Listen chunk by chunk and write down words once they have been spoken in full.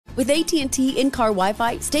With AT&T in-car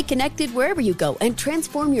Wi-Fi, stay connected wherever you go and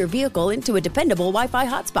transform your vehicle into a dependable Wi-Fi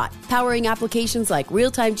hotspot. Powering applications like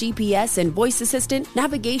real-time GPS and voice assistant,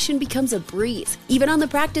 navigation becomes a breeze. Even on the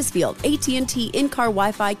practice field, AT&T in-car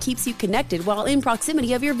Wi-Fi keeps you connected while in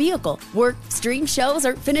proximity of your vehicle. Work, stream shows,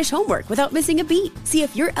 or finish homework without missing a beat. See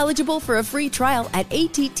if you're eligible for a free trial at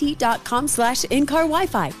att.com/in-car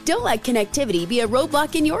Wi-Fi. Don't let connectivity be a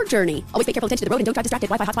roadblock in your journey. Always pay careful attention to the road and don't drive distracted.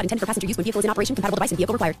 Wi-Fi hotspot intended for passenger use when vehicle is in operation. Compatible device and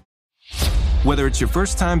vehicle required. Whether it's your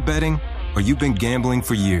first time betting or you've been gambling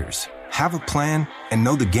for years, have a plan and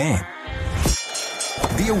know the game.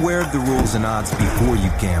 Be aware of the rules and odds before you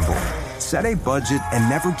gamble. Set a budget and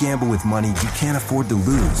never gamble with money you can't afford to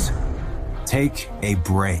lose. Take a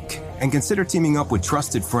break and consider teaming up with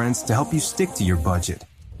trusted friends to help you stick to your budget.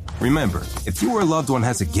 Remember, if you or a loved one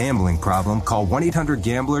has a gambling problem, call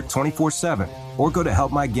 1-800-GAMBLER 24/7 or go to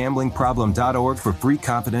helpmygamblingproblem.org for free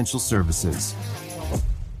confidential services.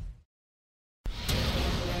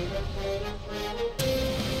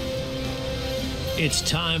 It's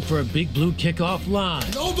time for a Big Blue Kickoff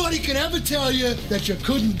Live. Nobody can ever tell you that you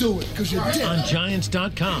couldn't do it, because you did. On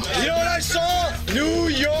Giants.com. You know what I saw? New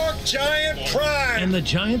York Giant Prime. And the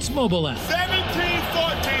Giants mobile app.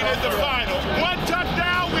 17-14 is the final. One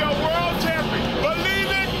touchdown, we are world champions.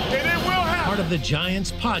 Believe it, and it will happen. Part of the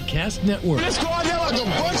Giants Podcast Network. Let's go out there like a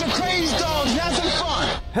bunch of crazy dogs. Have some fun.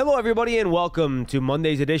 Hello, everybody, and welcome to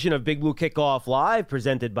Monday's edition of Big Blue Kickoff Live,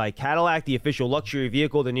 presented by Cadillac, the official luxury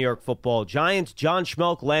vehicle of the New York Football Giants. John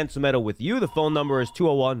Schmelk, Lance Meadow with you. The phone number is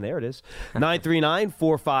 201, there it is,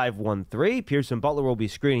 939-4513. Pearson Butler will be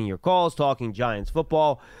screening your calls, talking Giants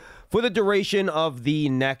football for the duration of the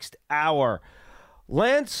next hour.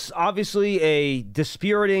 Lance, obviously a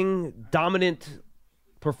dispiriting, dominant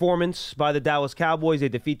performance by the Dallas Cowboys. They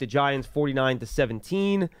defeat the Giants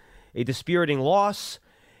 49-17, a dispiriting loss.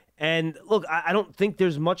 And look, I don't think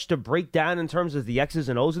there's much to break down in terms of the X's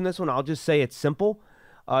and O's in this one. I'll just say it's simple.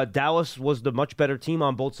 Dallas was the much better team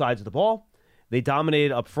on both sides of the ball. They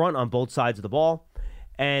dominated up front on both sides of the ball.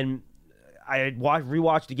 And I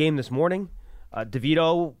rewatched the game this morning.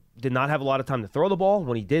 DeVito did not have a lot of time to throw the ball.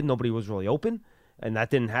 When he did, nobody was really open. And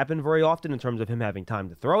that didn't happen very often in terms of him having time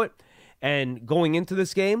to throw it. And going into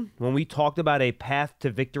this game, when we talked about a path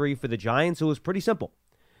to victory for the Giants, it was pretty simple.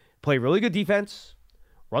 Play really good defense.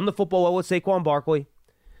 Run the football well with Saquon Barkley.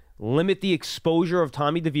 Limit the exposure of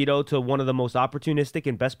Tommy DeVito to one of the most opportunistic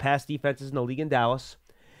and best pass defenses in the league in Dallas.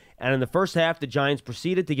 And in the first half, the Giants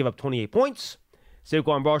proceeded to give up 28 points.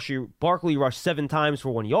 Saquon Barkley rushed 7 times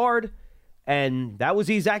for 1 yard. And that was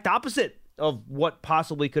the exact opposite of what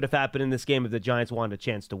possibly could have happened in this game if the Giants wanted a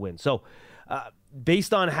chance to win. So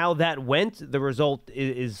based on how that went, the result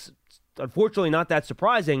is unfortunately not that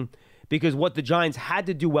surprising, because what the Giants had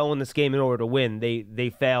to do well in this game in order to win,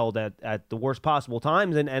 they failed at the worst possible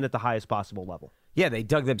times and at the highest possible level. Yeah, they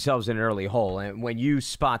dug themselves in an early hole. And when you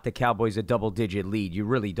spot the Cowboys a double-digit lead, you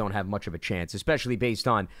really don't have much of a chance, especially based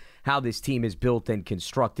on how this team is built and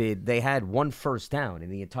constructed. They had 1 first down in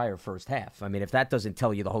the entire first half. I mean, if that doesn't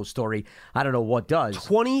tell you the whole story, I don't know what does.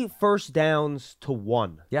 20 first downs to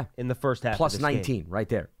 1 in the first half plus of this 19 game. Right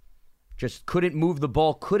there. Just couldn't move the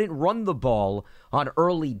ball, couldn't run the ball on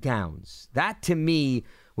early downs. That, to me,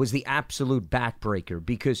 was the absolute backbreaker,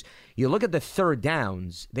 because you look at the third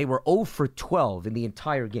downs, they were 0 for 12 in the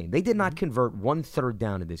entire game. They did not convert 1 third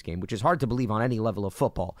down in this game, which is hard to believe on any level of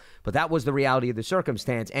football. But that was the reality of the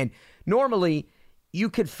circumstance. And normally, you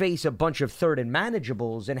could face a bunch of third and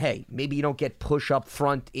manageables, and hey, maybe you don't get push up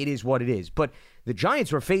front. It is what it is. But the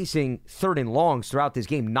Giants were facing third and longs throughout this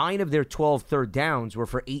game. 9 of their 12 third downs were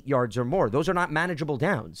for 8 yards or more. Those are not manageable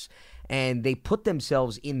downs. And they put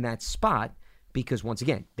themselves in that spot because, once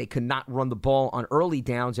again, they could not run the ball on early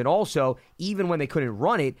downs. And also, even when they couldn't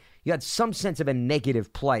run it, you had some sense of a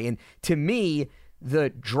negative play. And to me, the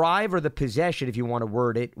drive or the possession, if you want to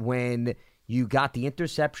word it, when you got the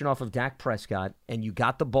interception off of Dak Prescott and you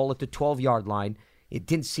got the ball at the 12-yard line, it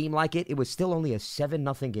didn't seem like it. It was still only a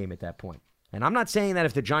 7-0 game at that point. And I'm not saying that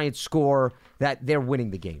if the Giants score that they're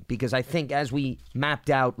winning the game, because I think as we mapped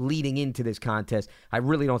out leading into this contest, I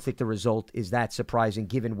really don't think the result is that surprising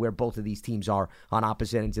given where both of these teams are on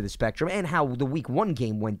opposite ends of the spectrum and how the Week 1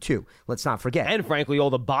 game went too. Let's not forget. And frankly, all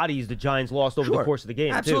the bodies the Giants lost over the course of the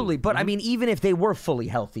game. Absolutely. Too. But I mean, even if they were fully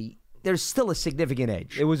healthy, there's still a significant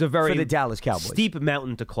edge. It was a very for the Dallas Cowboys. Steep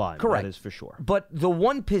mountain to climb. Correct. That is for sure. But the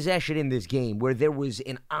one possession in this game where there was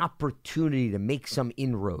an opportunity to make some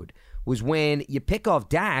inroad was when you pick off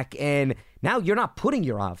Dak, and now you're not putting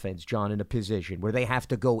your offense, John, in a position where they have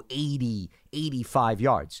to go 80, 85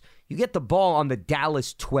 yards. You get the ball on the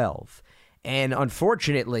Dallas 12, and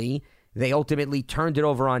unfortunately, They ultimately turned it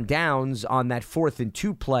over on downs on that 4th and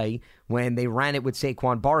 2 play when they ran it with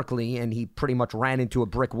Saquon Barkley, and he pretty much ran into a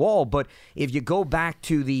brick wall. But if you go back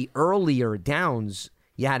to the earlier downs,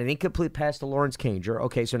 you had an incomplete pass to Lawrence Cager.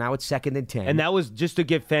 Okay, so now it's 2nd and 10. And that was, just to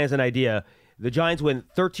give fans an idea, the Giants went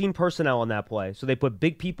 13 personnel on that play. So they put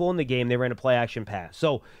big people in the game. They ran a play-action pass.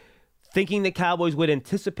 So thinking the Cowboys would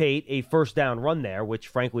anticipate a first down run there, which,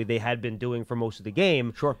 frankly, they had been doing for most of the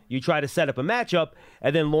game. Sure. You try to set up a matchup,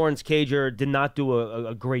 and then Lawrence Cager did not do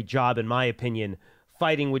a great job, in my opinion,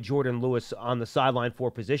 fighting with Jordan Lewis on the sideline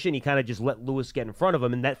for position. He kind of just let Lewis get in front of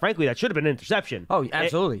him, and that, frankly, that should have been an interception. Oh,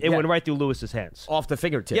 absolutely. It went right through Lewis's hands. Off the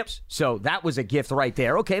fingertips. Yep. So that was a gift right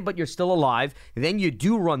there. Okay, but you're still alive. Then you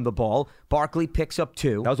do run the ball. Barkley picks up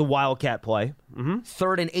 2. That was a wildcat play. Mm-hmm.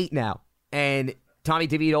 3rd and 8 now. And Tommy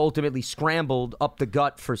DeVito ultimately scrambled up the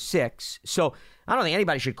gut for 6. So I don't think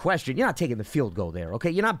anybody should question. You're not taking the field goal there,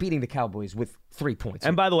 okay? You're not beating the Cowboys with 3 points.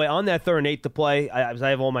 And by the way, on that 3rd and 8 to play, I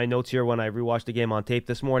have all my notes here when I rewatched the game on tape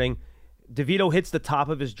this morning. DeVito hits the top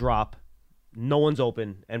of his drop. No one's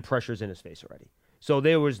open, and pressure's in his face already. So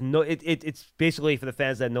there was no. It's basically, for the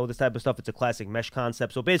fans that know this type of stuff, it's a classic mesh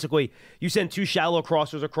concept. So basically, you send 2 shallow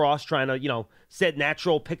crossers across, trying to set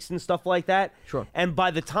natural picks and stuff like that. Sure. And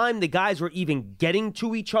by the time the guys were even getting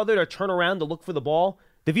to each other to turn around to look for the ball,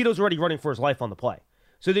 DeVito's already running for his life on the play.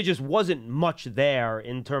 So there just wasn't much there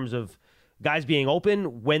in terms of guys being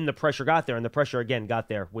open when the pressure got there, and the pressure, again, got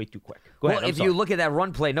there way too quick. Go ahead. If you look at that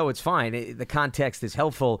run play, no, it's fine. The context is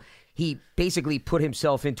helpful. He basically put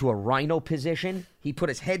himself into a rhino position. He put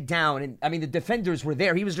his head down, and, the defenders were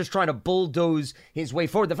there. He was just trying to bulldoze his way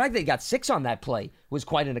forward. The fact that he got 6 on that play was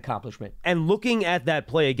quite an accomplishment. And looking at that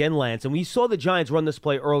play again, Lance, and we saw the Giants run this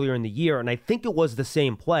play earlier in the year, and I think it was the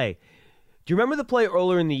same play. Do you remember the play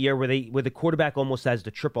earlier in the year where the quarterback almost has the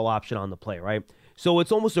triple option on the play, right? So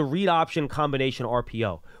it's almost a read option combination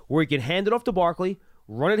RPO where he can hand it off to Barkley,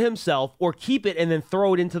 run it himself, or keep it and then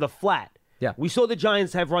throw it into the flat. Yeah. We saw the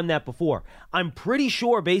Giants have run that before. I'm pretty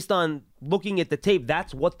sure, based on looking at the tape,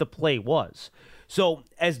 that's what the play was. So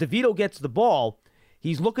as DeVito gets the ball,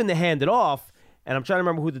 he's looking to hand it off, and I'm trying to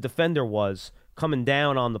remember who the defender was coming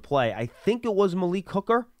down on the play. I think it was Malik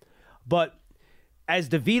Hooker, but as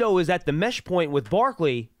DeVito is at the mesh point with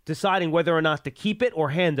Barkley, deciding whether or not to keep it or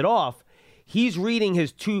hand it off, he's reading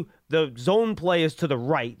the zone play is to the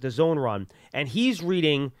right, the zone run, and he's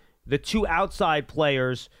reading the 2 outside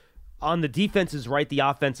players on the defense's right, the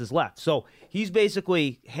offense's left. So he's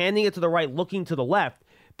basically handing it to the right, looking to the left,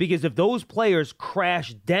 because if those players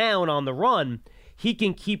crash down on the run, he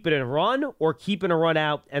can keep it in a run or keep it in a run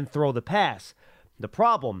out and throw the pass. The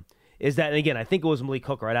problem is that, and again, I think it was Malik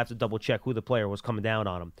Hooker. I'd have to double-check who the player was coming down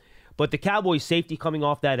on him. But the Cowboys' safety coming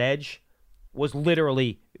off that edge was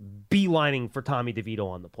literally beelining for Tommy DeVito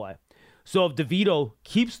on the play. So if DeVito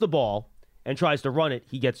keeps the ball and tries to run it,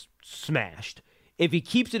 he gets smashed. If he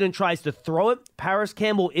keeps it and tries to throw it, Paris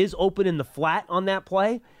Campbell is open in the flat on that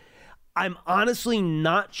play. I'm honestly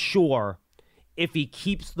not sure if he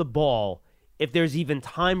keeps the ball, if there's even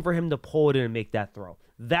time for him to pull it in and make that throw.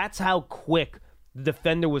 That's how quick the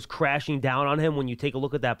defender was crashing down on him when you take a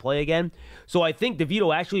look at that play again. So I think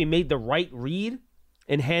DeVito actually made the right read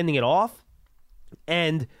in handing it off.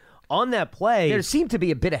 And on that play, there seemed to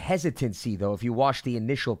be a bit of hesitancy, though, if you watched the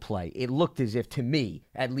initial play. It looked as if, to me,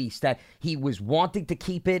 at least, that he was wanting to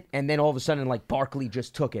keep it, and then all of a sudden, like, Barkley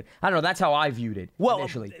just took it. I don't know. That's how I viewed it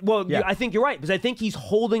initially. Yeah. I think you're right, because I think he's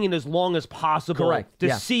holding it as long as possible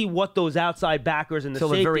to see what those outside backers and the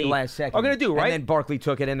safety the very last second are going to do, right? And then Barkley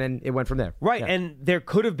took it, and then it went from there. Right, and there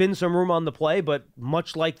could have been some room on the play, but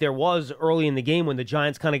much like there was early in the game when the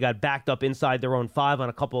Giants kind of got backed up inside their own 5 on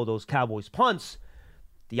a couple of those Cowboys punts,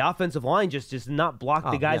 the offensive line just did not block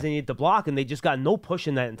the guys they needed to block, and they just got no push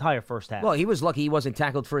in that entire first half. Well, he was lucky he wasn't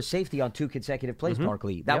tackled for a safety on 2 consecutive plays,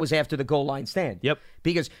 Barkley. That was after the goal line stand. Yep.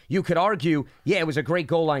 Because you could argue, it was a great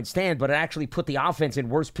goal line stand, but it actually put the offense in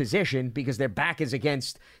worse position because their back is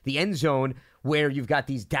against the end zone where you've got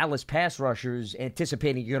these Dallas pass rushers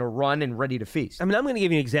anticipating you're going to run and ready to feast. I mean, I'm going to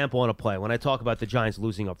give you an example on a play when I talk about the Giants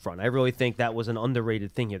losing up front. I really think that was an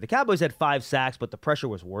underrated thing here. The Cowboys had 5 sacks, but the pressure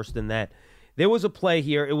was worse than that. There was a play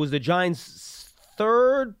here. It was the Giants'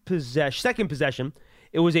 second possession.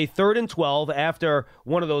 It was a 3rd and 12 after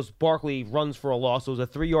one of those Barkley runs for a loss. It was a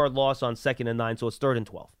 3-yard loss on 2nd and 9, so it's 3rd and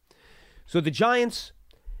 12. So the Giants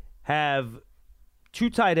have 2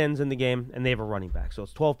 tight ends in the game, and they have a running back. So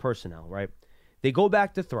it's 12 personnel, right? They go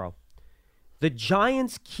back to throw. The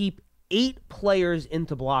Giants keep 8 players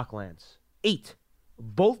into block, Lance. 8.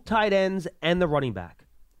 Both tight ends and the running back.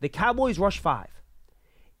 The Cowboys rush 5.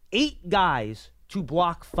 8 guys to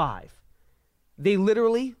block 5. They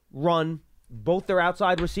literally run both their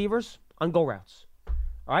outside receivers on go routes.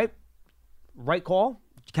 All right? Right call.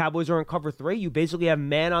 Cowboys are in cover 3. You basically have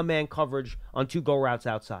man-on-man coverage on 2 go routes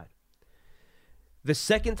outside. The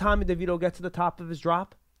second Tommy DeVito gets to the top of his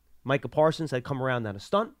drop, Micah Parsons had come around on a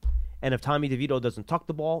stunt, and if Tommy DeVito doesn't tuck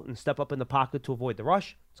the ball and step up in the pocket to avoid the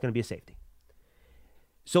rush, it's going to be a safety.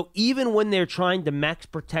 So even when they're trying to max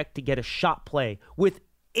protect to get a shot play with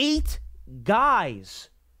 8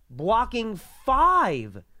 guys blocking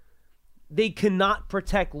 5, they cannot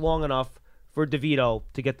protect long enough for DeVito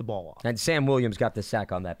to get the ball off. And Sam Williams got the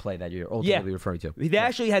sack on that play that you're ultimately referring to. They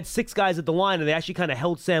actually had 6 guys at the line, and they actually kind of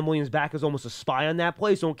held Sam Williams back as almost a spy on that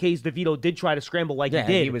play. So in case DeVito did try to scramble like he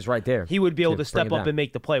did, he was right there. He would be able to step up and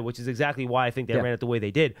make the play, which is exactly why I think they ran it the way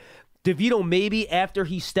they did. DeVito, maybe after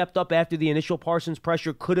he stepped up after the initial Parsons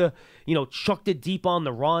pressure, could have, chucked it deep on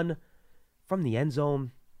the run from the end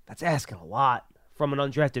zone. That's asking a lot from an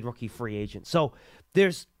undrafted rookie free agent. So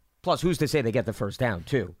there's... Plus, who's to say they get the first down,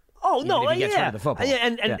 too? Oh, no, if he gets rid of the football.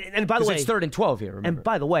 And by the way... it's 3rd and 12 here, remember. And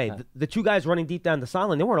by the way, the 2 guys running deep down the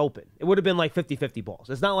sideline, they weren't open. It would have been like 50-50 balls.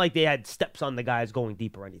 It's not like they had steps on the guys going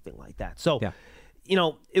deep or anything like that. So,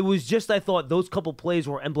 it was just, I thought, those couple plays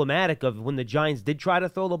were emblematic of when the Giants did try to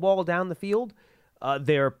throw the ball down the field,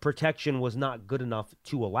 their protection was not good enough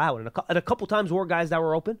to allow it. And a couple times were guys that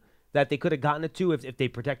were open that they could have gotten it to if they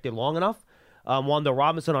protected long enough. Wanda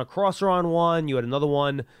Robinson on a crosser on one. You had another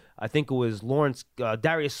one, I think it was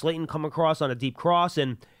Darius Slayton come across on a deep cross,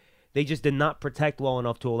 and they just did not protect well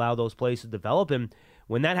enough to allow those plays to develop. And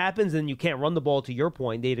when that happens, then you can't run the ball, to your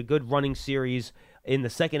point. They had a good running series in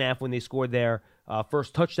the second half when they scored their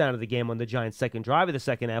first touchdown of the game on the Giants' second drive of the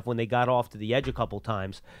second half when they got off to the edge a couple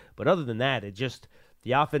times. But other than that,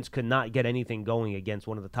 the offense could not get anything going against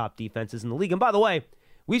one of the top defenses in the league. And by the way,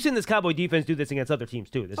 we've seen this Cowboy defense do this against other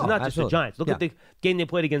teams, too. This is not just the Giants. Look at the game they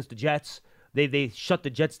played against the Jets. They shut the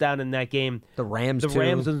Jets down in that game. The Rams, The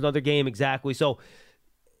Rams is another game, exactly. So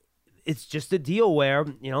it's just a deal where,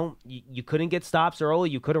 you couldn't get stops early.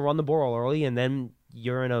 You couldn't run the ball early, and then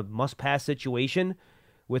you're in a must-pass situation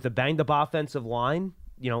with a banged-up offensive line.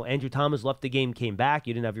 Andrew Thomas left the game, came back.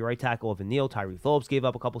 You didn't have your right tackle, Evan Neal. Tyree Phillips gave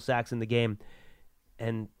up a couple sacks in the game.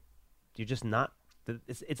 And you're just not –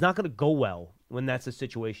 it's not going to go well when that's the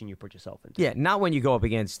situation you put yourself into. Yeah, not when you go up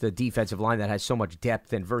against the defensive line that has so much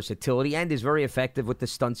depth and versatility and is very effective with the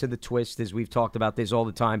stunts and the twists, as we've talked about this all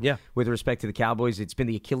the time with respect to the Cowboys. It's been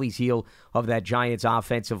the Achilles heel of that Giants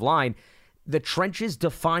offensive line. The trenches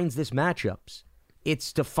defines this matchups.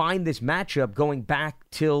 It's defined this matchup going back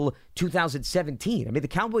till 2017. I mean, the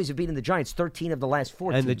Cowboys have beaten the Giants 13 of the last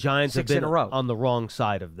 14. And the Giants have been in a row. On the wrong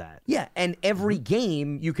side of that. Yeah, and every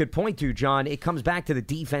game you could point to, John, it comes back to the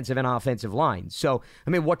defensive and offensive line. So,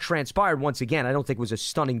 I mean, what transpired, once again, I don't think was a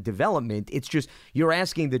stunning development. It's just you're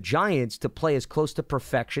asking the Giants to play as close to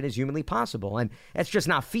perfection as humanly possible, and that's just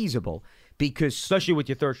not feasible. Because, especially with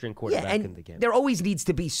your third-string quarterback in the game. There always needs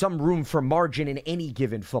to be some room for margin in any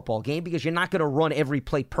given football game because you're not going to run every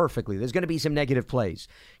play perfectly. There's going to be some negative plays.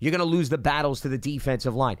 You're going to lose the battles to the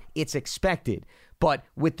defensive line. It's expected. But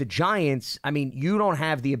with the Giants, I mean, you don't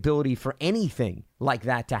have the ability for anything like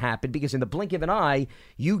that to happen because in the blink of an eye,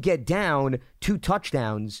 you get down 2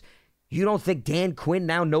 touchdowns. You don't think Dan Quinn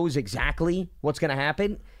now knows exactly what's going to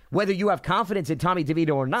happen? Whether you have confidence in Tommy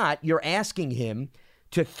DeVito or not, you're asking him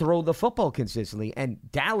to throw the football consistently.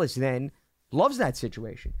 And Dallas then loves that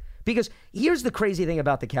situation. Because here's the crazy thing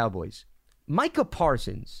about the Cowboys. Micah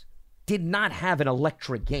Parsons did not have an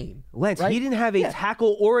electric game. Lance, right? He didn't have a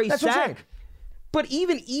tackle or a sack. But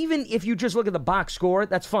even if you just look at the box score,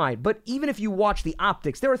 that's fine. But even if you watch the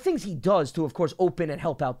optics, there are things he does to, of course, open and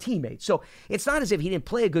help out teammates. So it's not as if he didn't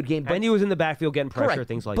play a good game. But and he was in the backfield getting pressure,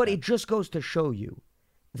 things like that. But it just goes to show you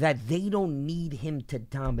that they don't need him to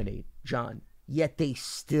dominate, John. Yet they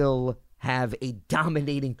still have a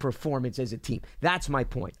dominating performance as a team. That's my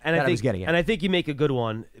point I was getting at. And I think you make a good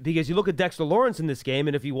one because you look at Dexter Lawrence in this game,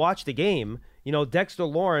 and if you watch the game, Dexter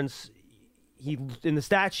Lawrence, he in the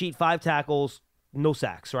stat sheet, 5 tackles, no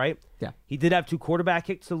sacks, right? Yeah. He did have 2 quarterback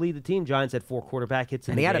hits to lead the team. Giants had 4 quarterback hits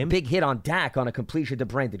in the game. And he had a big hit on Dak on a completion to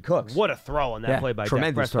Brandon Cooks. What a throw on that play by Dak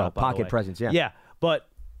tremendous Prescott, throw, pocket presence, Yeah, but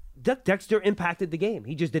Dexter impacted the game.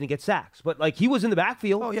 He just didn't get sacks. But, he was in the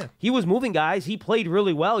backfield. Oh, yeah. He was moving guys. He played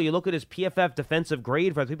really well. You look at his PFF defensive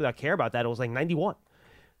grade, for the people that care about that, it was like 91.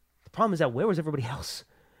 The problem is that where was everybody else?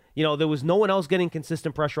 There was no one else getting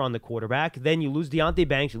consistent pressure on the quarterback. Then you lose Deonte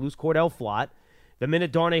Banks. You lose Cordell Flott. The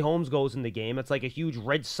minute Darnay Holmes goes in the game, it's like a huge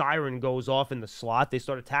red siren goes off in the slot. They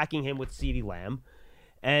start attacking him with CeeDee Lamb.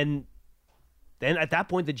 And then at that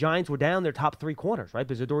point, the Giants were down their top 3 corners, right?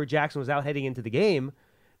 Because Adoree Jackson was out heading into the game.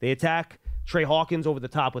 They attack Trey Hawkins over the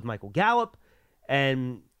top with Michael Gallup,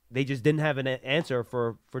 and they just didn't have an answer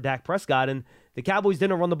for Dak Prescott. And the Cowboys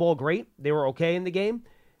didn't run the ball great. They were okay in the game.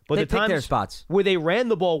 But they the times their spots where they ran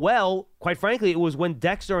the ball well, quite frankly, it was when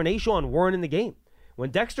Dexter and A'Shaun weren't in the game. When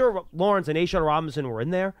Dexter Lawrence and A'Shaun Robinson were in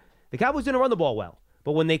there, the Cowboys didn't run the ball well.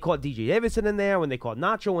 But when they caught DJ Davidson in there, when they caught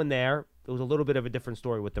Nacho in there, it was a little bit of a different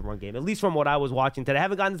story with the run game, at least from what I was watching today. I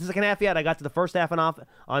haven't gotten to the second half yet. I got to the first half and off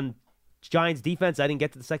on Giants defense. I didn't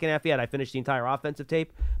get to the second half yet. I finished the entire offensive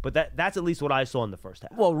tape. But that's at least what I saw in the first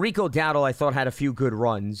half. Well, Rico Dowdle, I thought, had a few good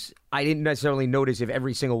runs. I didn't necessarily notice if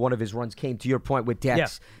every single one of his runs came, to your point, with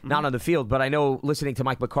Dex not on the field. But I know, listening to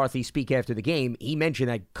Mike McCarthy speak after the game, he mentioned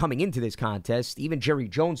that coming into this contest, even Jerry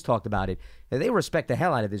Jones talked about it, that they respect the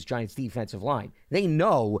hell out of this Giants defensive line. They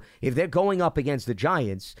know if they're going up against the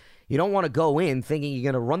Giants, you don't want to go in thinking you're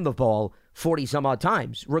going to run the ball 40-some-odd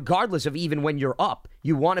times, regardless of even when you're up.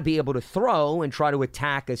 You want to be able to throw and try to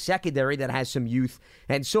attack a secondary that has some youth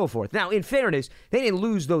and so forth. Now, in fairness, they didn't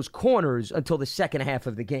lose those corners until the second half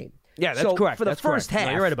of the game. Yeah, that's correct. For the first half,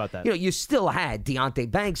 no, you're right about that. You still had Deonte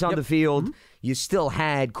Banks on the field. You still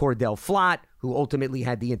had Cordell Flott, who ultimately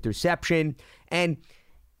had the interception. And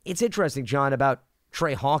it's interesting, John, about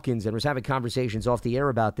Trey Hawkins, and was having conversations off the air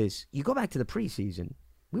about this. You go back to the preseason,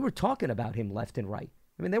 we were talking about him left and right.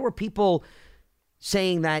 I mean, there were people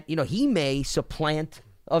saying that, he may supplant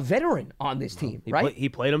a veteran on this team, right? He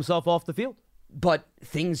played himself off the field. But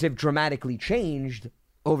things have dramatically changed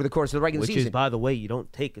over the course of the regular season. Which is, by the way, you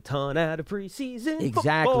don't take a ton out of preseason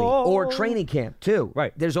Exactly. football. Or training camp, too.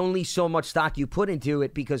 Right. There's only so much stock you put into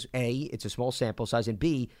it because, A, it's a small sample size, and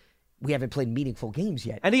B, we haven't played meaningful games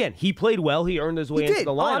yet. And again, he played well. He earned his way into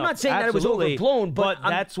the lineup. I'm not saying that it was overblown, but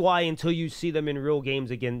that's why until you see them in real games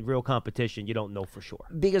again, real competition, you don't know for sure.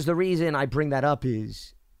 Because the reason I bring that up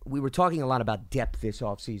is we were talking a lot about depth this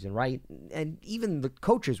offseason, right? And even the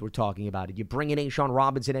coaches were talking about it. You bring in A'Shaun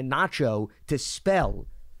Robinson and Nacho to spell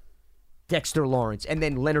Dexter Lawrence, and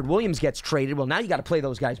then Leonard Williams gets traded. Well, now you got to play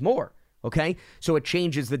those guys more. Okay, so it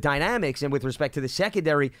changes the dynamics. And with respect to the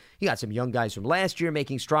secondary, you got some young guys from last year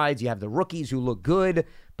making strides. You have the rookies who look good,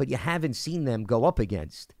 but you haven't seen them go up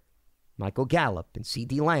against Michael Gallup and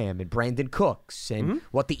C.D. Lamb and Brandon Cooks and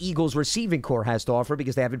what the Eagles receiving core has to offer,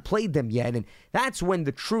 because they haven't played them yet. And that's when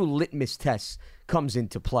the true litmus test comes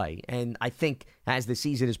into play. And I think as the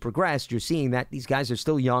season has progressed, you're seeing that these guys are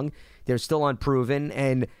still young. They're still unproven,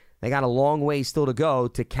 and they got a long way still to go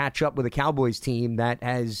to catch up with a Cowboys team that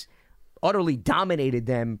has utterly dominated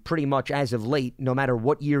them pretty much as of late, no matter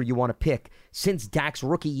what year you want to pick, since Dak's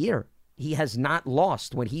rookie year. He has not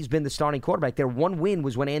lost when he's been the starting quarterback. Their one win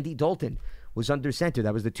was when Andy Dalton was under center.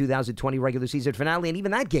 That was the 2020 regular season finale, and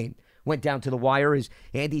even that game went down to the wire as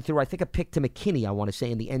Andy threw, I think, a pick to McKinney, I want to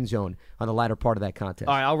say, in the end zone on the latter part of that contest.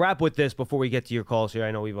 All right, I'll wrap with this before we get to your calls here.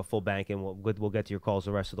 I know we have a full bank, and we'll get to your calls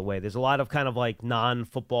the rest of the way. There's a lot of kind of like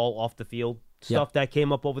non-football, off-the-field stuff that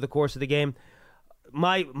came up over the course of the game.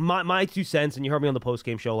 My 2 cents, and you heard me on the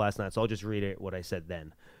post-game show last night, so I'll just read it what I said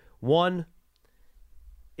then. One,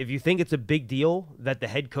 if you think it's a big deal that the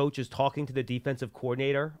head coach is talking to the defensive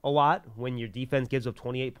coordinator a lot when your defense gives up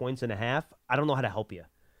 28 points and a half, I don't know how to help you.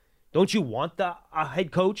 Don't you want the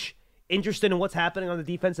head coach interested in what's happening on the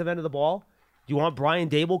defensive end of the ball? Do you want Brian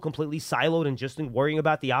Dable completely siloed and just worrying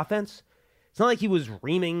about the offense? It's not like he was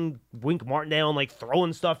reaming Wink Martindale and like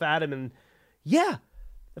throwing stuff at him. And yeah,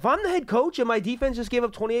 if I'm the head coach and my defense just gave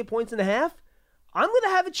up 28 points and a half, I'm going to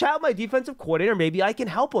have a chat with my defensive coordinator. Maybe I can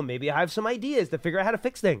help him. Maybe I have some ideas to figure out how to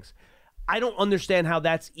fix things. I don't understand how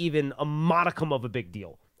that's even a modicum of a big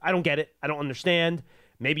deal. I don't get it. I don't understand.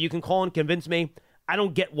 Maybe you can call and convince me. I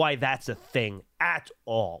don't get why that's a thing at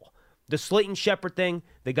all. The Slayton Shepard thing,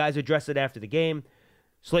 the guys addressed it after the game.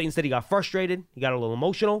 Slayton said he got frustrated. He got a little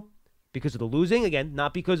emotional because of the losing. Again,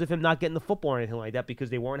 not because of him not getting the football or anything like that, because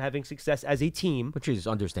they weren't having success as a team. Which is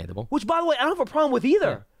understandable. Which, by the way, I don't have a problem with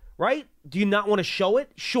either, right? Do you not want to show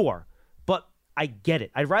it? Sure. But I get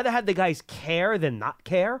it. I'd rather have the guys care than not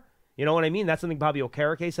care. You know what I mean? That's something Bobby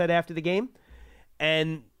Okereke said after the game.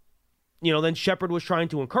 And then Shepard was trying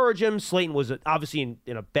to encourage him. Slayton was obviously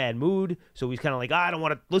in a bad mood, so he's kind of like, I don't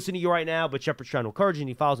want to listen to you right now, but Shepard's trying to encourage him, and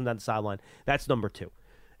he follows him down the sideline. That's number 2.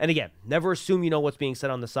 And again, never assume you know what's being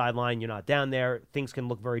said on the sideline. You're not down there. Things can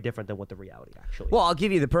look very different than what the reality actually is. Well, I'll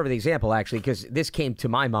give you the perfect example, actually, because this came to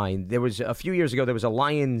my mind. There was a few years ago, there was a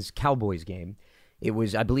Lions-Cowboys game. It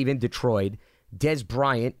was, I believe, in Detroit. Des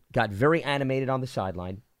Bryant got very animated on the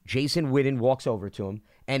sideline. Jason Witten walks over to him,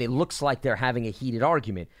 and it looks like they're having a heated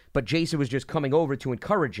argument. But Jason was just coming over to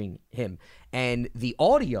encouraging him. And the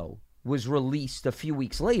audio was released a few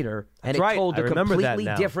weeks later, and That's right. it told I a remember that completely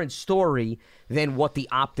now. different story than what the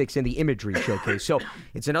optics and the imagery showcase. So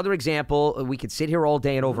it's another example. We could sit here all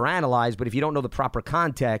day and overanalyze, but if you don't know the proper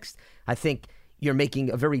context, I think you're making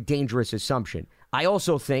a very dangerous assumption. I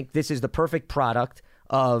also think this is the perfect product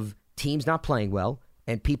of teams not playing well,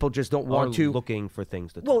 and people just don't want to looking for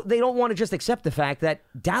things to. Well, they don't want to just accept the fact that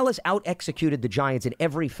Dallas out-executed the Giants in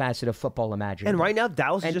every facet of football imaginable. And right now,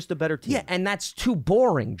 Dallas is just a better team. Yeah, and that's too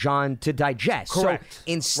boring, John, to digest. Correct. So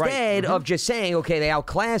instead of just saying, okay, they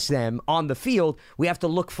outclassed them on the field, we have to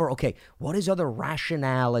look for, okay, what is other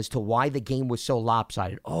rationale as to why the game was so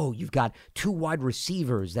lopsided? Oh, you've got two wide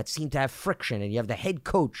receivers that seem to have friction, and you have the head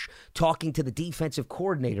coach talking to the defensive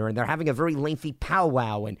coordinator, and they're having a very lengthy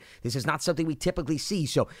powwow, and this is not something we typically see.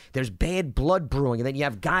 So there's bad blood brewing, and then you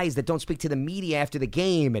have guys that don't speak to the media after the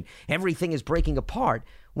game, and everything is breaking apart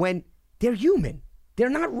when they're human. They're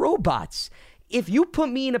not robots. If you put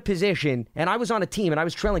me in a position and I was on a team and I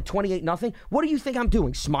was trailing 28-0, what do you think I'm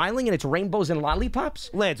doing? Smiling and it's rainbows and lollipops?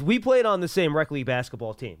 Lance, we played on the same rec league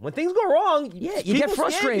basketball team. When things go wrong, you get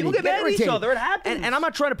frustrated. People get mad at each other. It happens. And I'm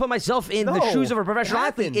not trying to put myself in the shoes of a professional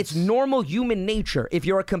athlete. It's normal human nature. If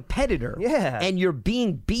you're a competitor and you're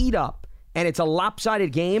being beat up and it's a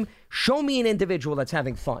lopsided game, show me an individual that's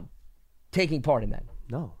having fun taking part in that.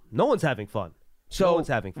 No one's having fun. So no one's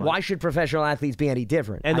having fun. Why should professional athletes be any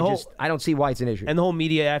different? And I don't see why it's an issue. And the whole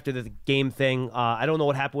media after the game thing, I don't know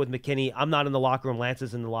what happened with McKinney. I'm not in the locker room. Lance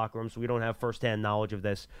is in the locker room, so we don't have firsthand knowledge of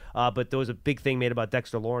this. But there was a big thing made about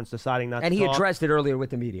Dexter Lawrence deciding not to talk. And he addressed it earlier with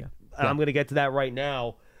the media. And I'm going to get to that right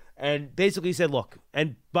now. And basically said, look,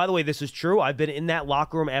 and by the way, this is true. I've been in that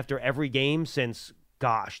locker room after every game since,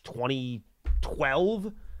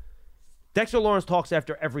 2012. Dexter Lawrence talks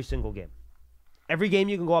after every single game. Every game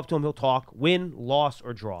you can go up to him, he'll talk, win, loss,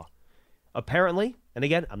 or draw. Apparently, and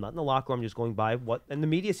again, I'm not in the locker room, I'm just going by what, and the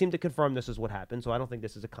media seem to confirm this is what happened, so I don't think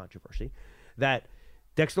this is a controversy, that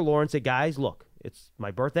Dexter Lawrence said, guys, look, it's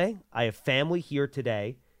my birthday. I have family here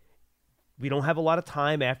today. We don't have a lot of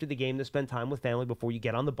time after the game to spend time with family before you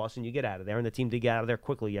get on the bus and you get out of there, and the team did get out of there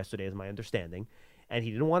quickly yesterday, is my understanding, and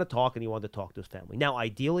he didn't want to talk, and he wanted to talk to his family. Now,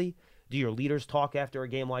 ideally, do your leaders talk after a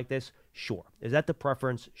game like this? Sure. Is that the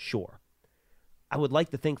preference? Sure. I would like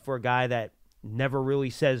to think for a guy that never really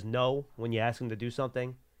says no when you ask him to do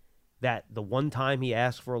something, that the one time he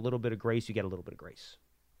asks for a little bit of grace, you get a little bit of grace.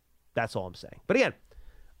 That's all I'm saying. But again,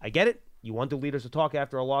 I get it. You want the leaders to talk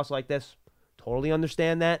after a loss like this. Totally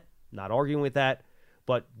understand that. Not arguing with that.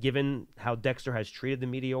 But given how Dexter has treated the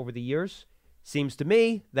media over the years, seems to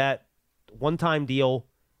me that one-time deal,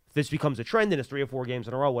 if this becomes a trend and it's 3 or 4 games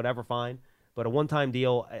in a row, whatever, fine. But a one-time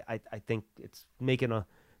deal, I think it's making to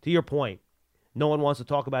your point, no one wants to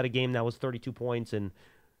talk about a game that was 32 points and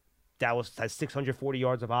Dallas has 640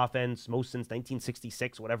 yards of offense, most since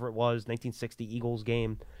 1966, whatever it was, 1960 Eagles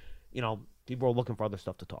game. People are looking for other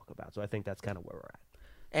stuff to talk about. So I think that's kind of where we're at.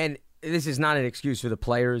 And this is not an excuse for the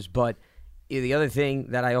players, but the other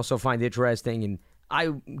thing that I also find interesting, and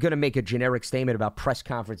I'm going to make a generic statement about press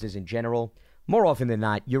conferences in general, more often than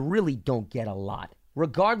not, you really don't get a lot.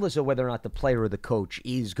 Regardless of whether or not the player or the coach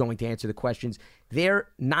is going to answer the questions, they're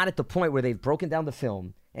not at the point where they've broken down the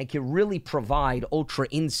film and can really provide ultra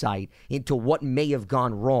insight into what may have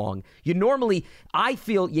gone wrong. I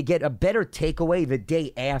feel you get a better takeaway the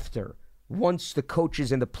day after, once the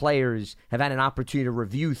coaches and the players have had an opportunity to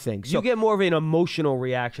review things. So you get more of an emotional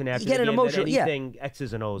reaction after the game than anything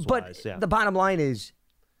X's and O's but wise. Yeah. The bottom line is,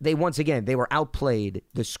 they were outplayed.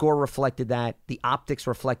 The score reflected that. The optics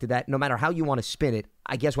reflected that. No matter how you want to spin it,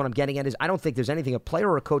 I guess what I'm getting at is I don't think there's anything a player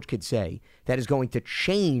or a coach could say that is going to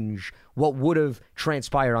change what would have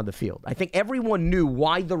transpired on the field. I think everyone knew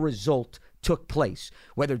why the result took place.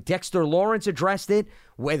 Whether Dexter Lawrence addressed it,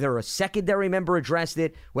 whether a secondary member addressed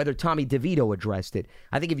it, whether Tommy DeVito addressed it.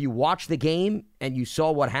 I think if you watched the game and you saw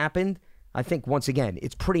what happened, I think, once again,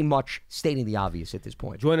 it's pretty much stating the obvious at this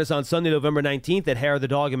point. Join us on Sunday, November 19th at Hair of the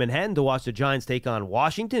Dog in Manhattan to watch the Giants take on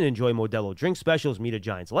Washington. Enjoy Modelo drink specials, meet a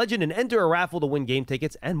Giants legend, and enter a raffle to win game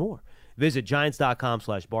tickets and more. Visit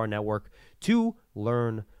Giants.com/Bar Network to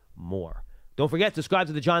learn more. Don't forget, subscribe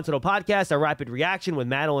to the Giants Huddle podcast. Our Rapid Reaction with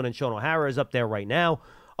Madeline and Sean O'Hara is up there right now.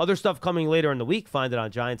 Other stuff coming later in the week. Find it on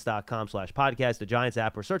Giants.com/podcast, the Giants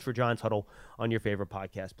app, or search for Giants Huddle on your favorite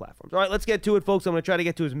podcast platforms. All right, let's get to it, folks. I'm going to try to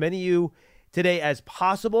get to as many of you today as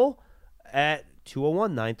possible at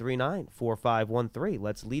 201-939-4513.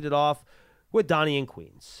 Let's lead it off with Donnie in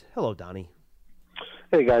Queens. Hello, Donnie.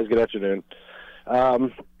 Hey, guys. Good afternoon.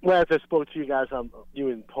 Lance, I spoke to you guys, you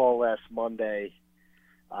and Paul last Monday,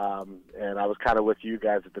 and I was kind of with you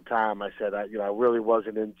guys at the time. I said, I really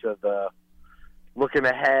wasn't into the looking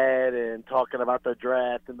ahead and talking about the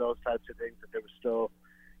draft and those types of things, that there was still,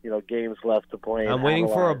 games left to play. I'm waiting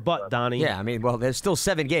for a butt, Donnie. Yeah, I mean, well, there's still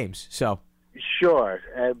 7 games, so. Sure,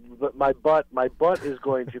 but my butt is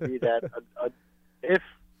going to be that if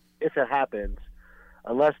it happens,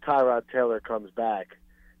 unless Tyrod Taylor comes back,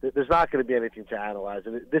 there's not going to be anything to analyze.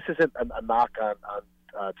 And this isn't a knock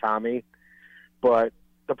on Tommy, but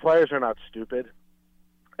the players are not stupid,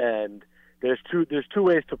 and there's two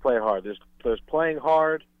ways to play hard. There's playing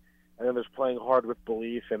hard, and then there's playing hard with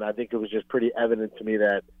belief. And I think it was just pretty evident to me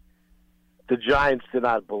that the Giants did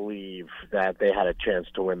not believe that they had a chance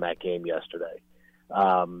to win that game yesterday.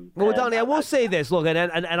 Well, Donnie, I will say this. Look, and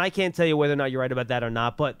I can't tell you whether or not you're right about that or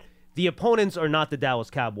not, but the opponents are not the Dallas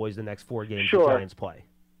Cowboys the next 4 games the Giants play.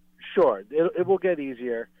 Sure. It will get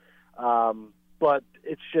easier. But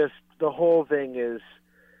it's just, the whole thing is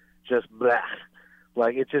just bleh.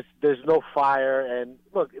 Like, there's no fire. And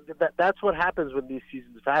look, that's what happens when these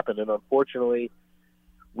seasons happen. And unfortunately,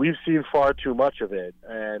 we've seen far too much of it.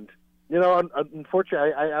 And,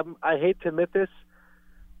 unfortunately, I hate to admit this,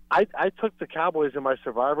 I took the Cowboys in my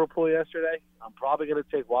survivor pool yesterday. I'm probably going to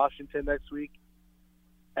take Washington next week.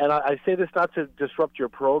 And I say this not to disrupt your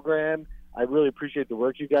program. I really appreciate the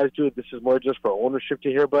work you guys do. This is more just for ownership to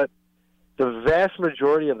hear. But the vast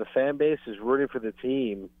majority of the fan base is rooting for the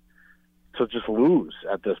team to just lose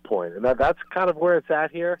at this point. And that's kind of where it's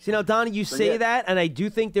at here. See, now, Donnie, you say that, and I do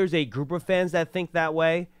think there's a group of fans that think that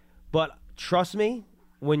way. But trust me,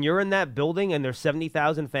 when you're in that building and there's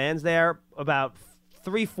 70,000 fans there, about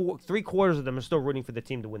three quarters of them are still rooting for the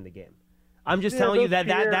team to win the game. I'm just telling you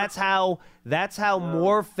that's how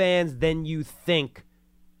more fans than you think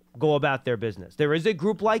go about their business. There is a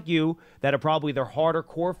group like you that are probably the harder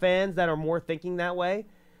core fans that are more thinking that way.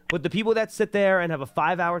 But the people that sit there and have a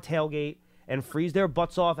 5-hour tailgate and freeze their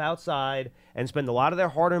butts off outside and spend a lot of their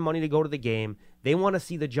hard-earned money to go to the game, they want to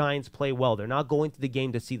see the Giants play well. They're not going to the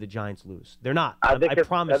game to see the Giants lose. They're not. I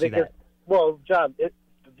promise you that. Well, John,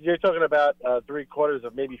 you're talking about 3/4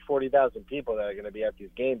 of maybe 40,000 people that are going to be at these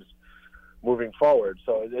games moving forward.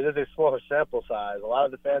 So it is a smaller sample size. A lot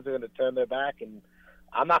of the fans are going to turn their back, and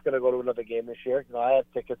I'm not going to go to another game this year. I have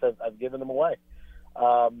tickets. I've given them away.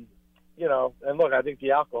 And look, I think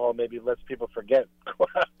the alcohol maybe lets people forget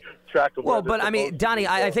track of. Well, but I mean, Donnie,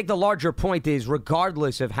 I think the larger point is,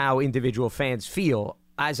 regardless of how individual fans feel,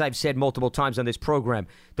 as I've said multiple times on this program,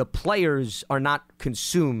 the players are not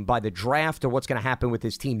consumed by the draft or what's going to happen with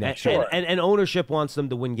this team next year. And ownership wants them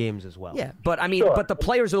to win games as well. Yeah, but I mean, but the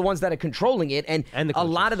players are the ones that are controlling it, and a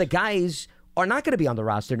lot of the guys are not going to be on the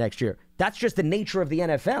roster next year. That's just the nature of the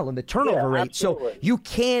NFL and the turnover rate. Absolutely. So you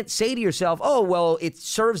can't say to yourself, oh, well, it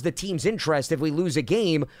serves the team's interest if we lose a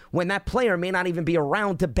game, when that player may not even be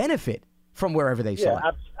around to benefit from wherever they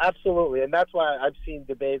select. Absolutely. And that's why I've seen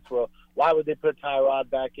debates, well, why would they put Tyrod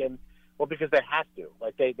back in? Well, because they have to.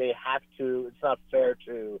 Like, they have to. It's not fair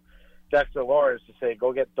to Dexter Lawrence to say,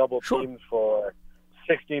 go get double teamed for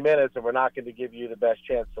 60 minutes and we're not going to give you the best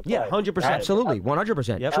chance to play. Yeah, 100%. Absolutely,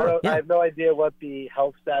 100%. Yep. Sure. I have no idea what the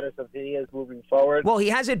health status of he is moving forward. Well, he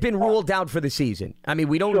hasn't been ruled out for the season. I mean,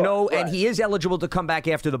 we don't know, and he is eligible to come back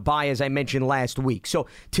after the bye, as I mentioned last week. So,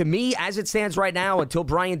 to me, as it stands right now, until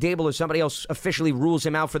Brian Dable or somebody else officially rules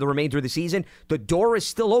him out for the remainder of the season, the door is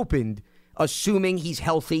still opened, assuming he's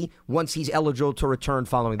healthy once he's eligible to return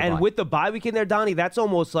following the bye. And with the bye week in there, Donnie, that's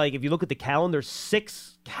almost like, if you look at the calendar,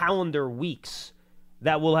 6 calendar weeks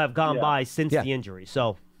that will have gone by since the injury.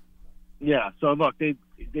 So, so look, they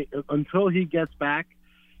until he gets back,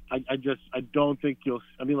 I don't think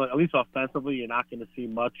at least offensively, you're not going to see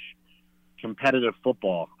much competitive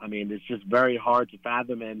football. I mean, it's just very hard to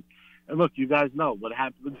fathom. And look, you guys know what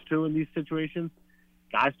happens too in these situations.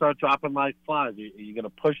 Guys start dropping like flies. Are you going to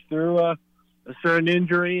push through a certain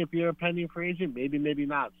injury if you're a pending free agent? Maybe, maybe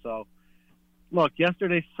not. So, look,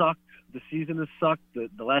 yesterday sucked. The season has sucked.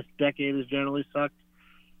 The last decade has generally sucked.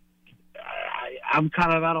 I'm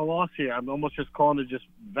kind of at a loss here. I'm almost just calling to just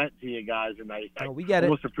vent to you guys, and we get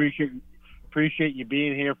almost appreciate you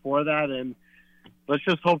being here for that. And let's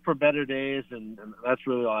just hope for better days. And that's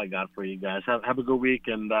really all I got for you guys. Have a good week,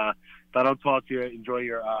 and if I don't talk to you, enjoy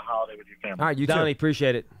your holiday with your family. All right, Donnie,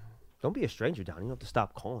 appreciate it. Don't be a stranger, Donnie. You don't have to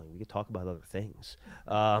stop calling. We can talk about other things.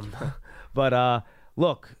 But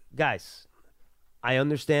look, guys, I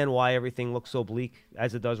understand why everything looks so bleak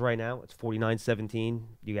as it does right now. It's 49-17.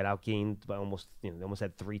 You got outgained by almost, they almost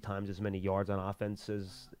had 3 times as many yards on offense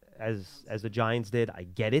as the Giants did. I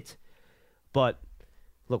get it. But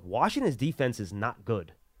look, Washington's defense is not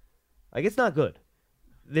good. Like, it's not good.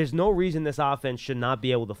 There's no reason this offense should not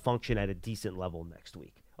be able to function at a decent level next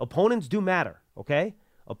week. Opponents do matter, okay?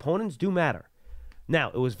 Opponents do matter. Now,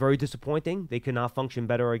 it was very disappointing. They could not function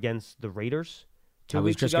better against the Raiders 2 weeks ago. I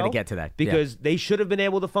was just going to get to that. Because they should have been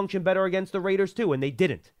able to function better against the Raiders too, and they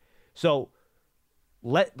didn't. So,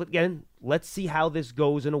 let's see how this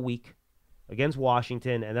goes in a week against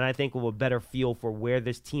Washington, and then I think we'll have a better feel for where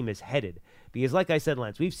this team is headed. Because like I said,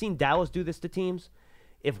 Lance, we've seen Dallas do this to teams.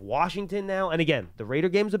 If Washington now, and again, the Raider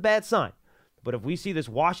game's a bad sign, but if we see this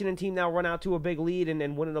Washington team now run out to a big lead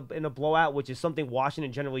and win in a blowout, which is something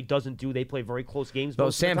Washington generally doesn't do, they play very close games.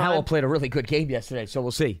 Though Sam Howell played a really good game yesterday, so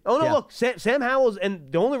we'll see. Oh, no, look, Sam Howell's,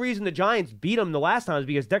 and the only reason the Giants beat him the last time is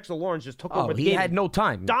because Dexter Lawrence just took over the game. He had no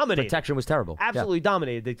time. Dominated. Protection was terrible. Absolutely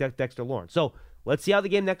dominated Dexter Lawrence. So let's see how the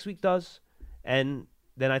game next week does, and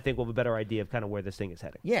then I think we'll have a better idea of kind of where this thing is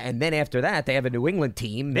heading. Yeah, and then after that, they have a New England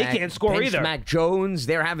team. They can't score either. Mac Jones,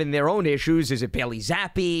 they're having their own issues. Is it Bailey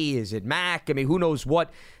Zappi? Is it Mac? I mean, who knows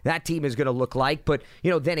what that team is going to look like. But,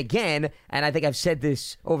 then again, and I think I've said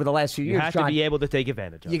this over the last few years, You have to be able to take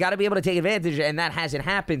advantage of it. You got to be able to take advantage, and that hasn't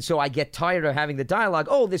happened. So I get tired of having the dialogue,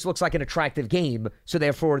 this looks like an attractive game, so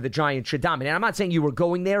therefore the Giants should dominate. I'm not saying you were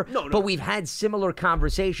going there, but we've had similar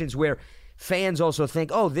conversations where fans also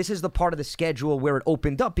think, this is the part of the schedule where it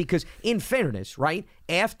opened up. Because in fairness, right,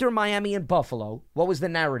 after Miami and Buffalo, what was the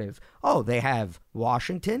narrative? They have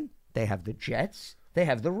Washington, they have the Jets, they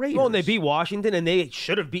have the Raiders. Well, and they beat Washington, and they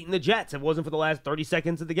should have beaten the Jets. It wasn't for the last 30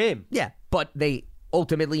 seconds of the game. Yeah, but they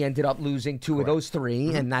ultimately ended up losing two of those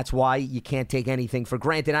three, and that's why you can't take anything for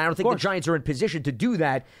granted. I don't think the Giants are in position to do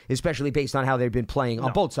that, especially based on how they've been playing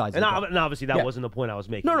on both sides. And obviously that wasn't the point I was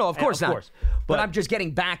making. No, of course not. Course. But I'm just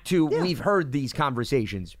getting back to we've heard these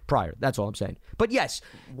conversations prior. That's all I'm saying. But yes,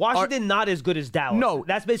 Washington not as good as Dallas. No,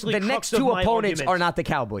 that's basically the next two opponents are not the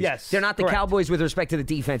Cowboys. Yes, they're not the Cowboys with respect to the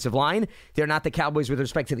defensive line. They're not the Cowboys with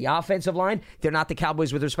respect to the offensive line. They're not the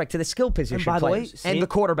Cowboys with respect to the skill position players and the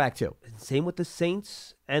quarterback too. Same with the Saints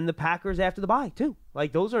and the Packers after the bye too.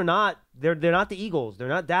 Like those are not they're not the Eagles. They're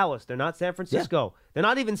not Dallas. They're not San Francisco. They're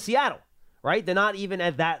not even Seattle. Right? They're not even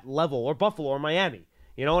at that level, or Buffalo or Miami.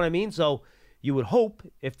 You know what I mean? So you would hope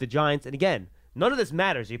if the Giants, and again, none of this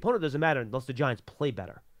matters. The opponent doesn't matter unless the Giants play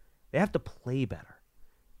better. They have to play better.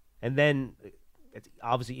 And then it's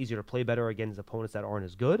obviously easier to play better against opponents that aren't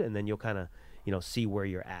as good, and then you'll kind of, see where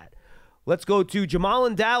you're at. Let's go to Jamal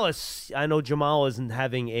in Dallas. I know Jamal isn't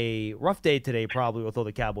having a rough day today, probably with all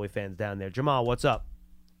the Cowboy fans down there. Jamal, what's up?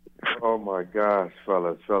 Oh, my gosh,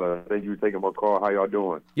 fellas. Thank you for taking my call. How y'all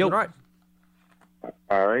doing? Yo. All right.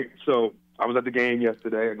 All right. So I was at the game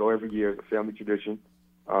yesterday. I go every year. It's a family tradition.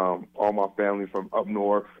 All my family from up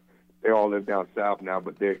north, they all live down south now,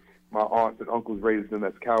 but my aunts and uncles raised them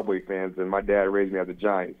as Cowboy fans, and my dad raised me as a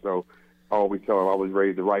Giant. So I always tell them I was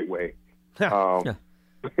raised the right way.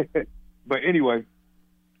 But anyway,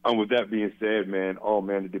 with that being said, man,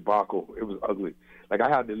 the debacle, it was ugly. Like, I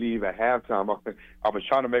had to leave at halftime. I was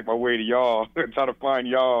trying to make my way to y'all, trying to find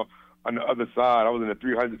y'all on the other side. I was in the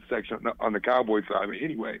 300 section on the Cowboy side. But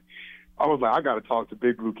anyway, I was like, I got to talk to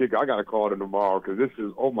Big Blue Kicker. I got to call them tomorrow because this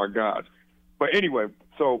is, oh, my gosh. But anyway,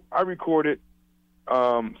 so I recorded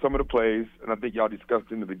some of the plays, and I think y'all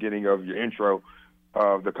discussed in the beginning of your intro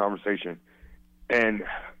of the conversation. And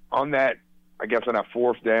on that, I guess on that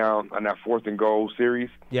fourth and goal series.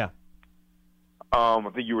 Yeah. I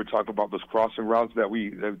think you were talking about those crossing routes that we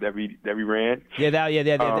ran.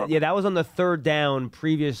 That was on the third down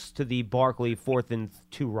previous to the Barkley 4th and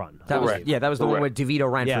 2 run. That was the one where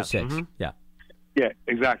DeVito ran for 6. Mm-hmm. Yeah,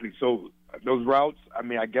 exactly. So those routes, I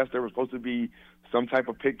mean, I guess there was supposed to be some type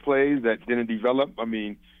of pick plays that didn't develop. I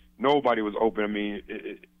mean, nobody was open. I mean,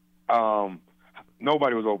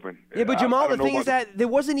 nobody was open. Yeah, but Jamal, the thing is that there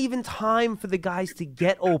wasn't even time for the guys to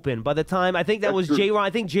get open by the time. I think that was J-Ron. I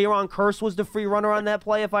think J-Ron Kearse was the free runner on that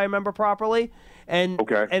play, if I remember properly. And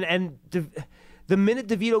the minute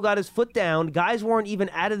DeVito got his foot down, guys weren't even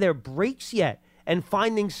out of their breaks yet and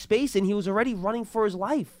finding space, and he was already running for his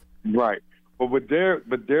life. Right. But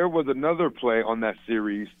there was another play on that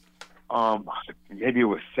series. Maybe it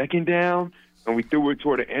was second down, and we threw it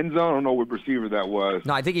toward the end zone. I don't know what receiver that was.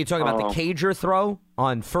 No, I think you're talking about the Cager throw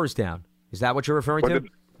on first down. Is that what you're referring to?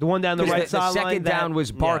 The one down the right sideline. The second down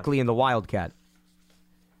was Barkley in the Wildcat.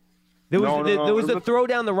 There was the throw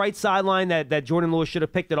down the right sideline that Jordan Lewis should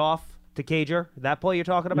have picked it off to Cager. That play you're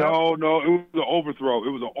talking about? No, it was an overthrow.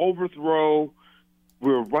 It was an overthrow.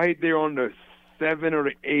 We were right there on the 7 or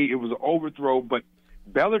the 8. It was an overthrow, but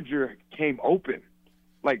Bellinger came open.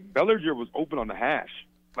 Like, Bellinger was open on the hash.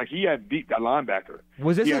 Like, he had beat that linebacker.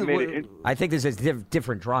 Was this? I think this is a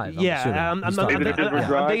different drive. I'm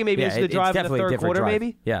thinking maybe it's the drive in the third quarter,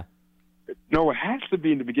 maybe. Yeah. No, it has to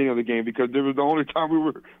be in the beginning of the game because there was the only time we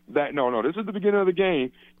were that. No, this is the beginning of the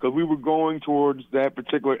game because we were going towards that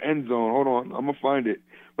particular end zone. Hold on, I'm gonna find it.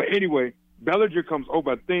 But anyway, Bellinger comes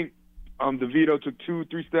over. I think DeVito took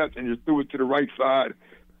 2-3 steps and just threw it to the right side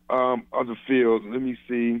of the field. Let me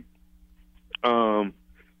see.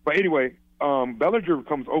 But anyway, Bellinger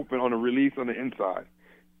comes open on a release on the inside.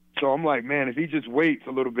 So I'm like, man, if he just waits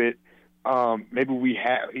a little bit, maybe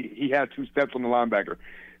he had 2 steps on the linebacker.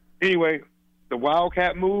 Anyway, the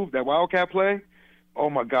Wildcat move, that Wildcat play,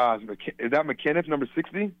 oh, my gosh. Is that McKinnon, number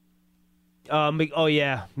 60? Oh,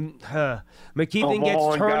 yeah. McKeithen gets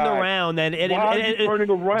on, turned guys. around. And Why is he turning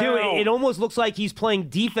around? Dude, it almost looks like he's playing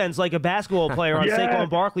defense like a basketball player on Yes. Saquon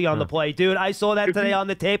Barkley on the play. Dude, I saw that today on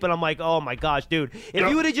the tape, and I'm like, oh, my gosh, dude. If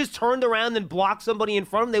he would have just turned around and blocked somebody in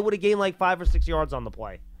front of him, they would have gained like 5 or 6 yards on the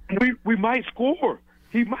play. We might score.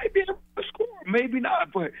 He might be able to score. Maybe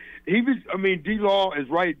not. But D-Law is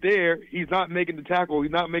right there. He's not making the tackle.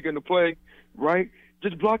 He's not making the play, right?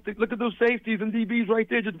 Just block look at those safeties and DBs right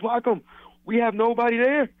there. Just block them. We have nobody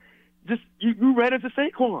there. Just you ran into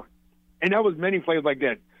Saquon. And that was many plays like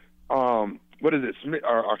that. What is it? Smith,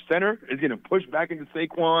 our center is getting pushed back into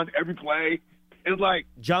Saquon every play. It's like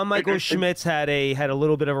John Michael Schmitz had a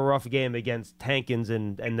little bit of a rough game against Hankins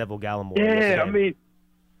and Neville Gallimore. Yeah, I mean,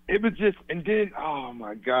 it was just, and then, oh,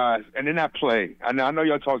 my gosh. And then that play. I know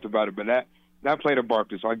y'all talked about it, but that play to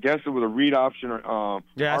Barkley. So I guess it was a read option. Or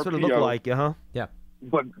yeah, that's RPO. what it looked like, huh? Yeah.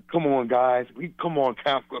 But come on, guys. Come on,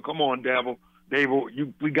 Kafka. Come on, Dable.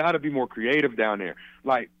 We got to be more creative down there.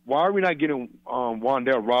 Like, why are we not getting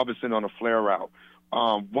Wan'Dale Robinson on a flare route?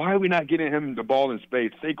 Why are we not getting him the ball in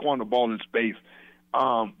space, Saquon the ball in space?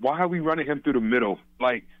 Why are we running him through the middle?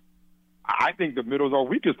 Like, I think the middle is our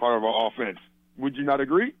weakest part of our offense. Would you not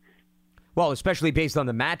agree? Well, especially based on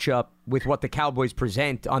the matchup with what the Cowboys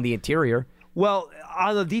present on the interior. Well,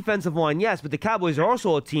 on the defensive line, yes, but the Cowboys are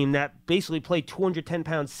also a team that basically play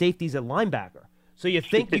 210-pound safeties at linebacker. So you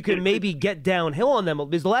think you can maybe get downhill on them.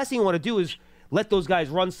 Because the last thing you want to do is let those guys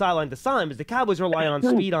run sideline to sideline because the Cowboys rely on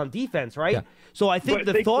speed on defense, right? Yeah. So I think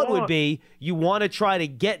the thought would be you want to try to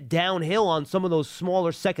get downhill on some of those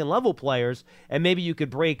smaller second-level players, and maybe you could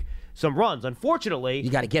break some runs. Unfortunately, you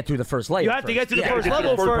got to get through the first layer. You have to get to the first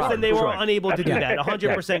level first, and they were unable to do that.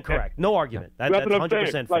 100% correct. No argument. That's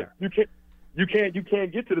 100% fair. Like, you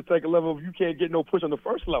can't get to the second level if you can't get no push on the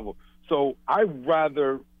first level. So I'd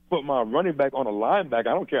rather put my running back on a linebacker.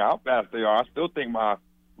 I don't care how fast they are. I still think my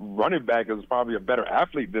running back is probably a better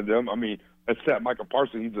athlete than them. I mean, except Michael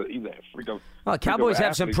Parsons, he's a freak of. Well, Cowboys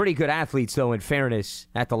have some pretty good athletes, though, in fairness,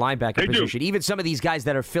 at the linebacker position. Do. Even some of these guys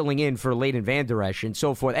that are filling in for Leighton Vander Esch and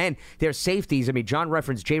so forth. And their safeties. I mean, John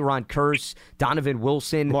referenced J-Ron Curse, Donovan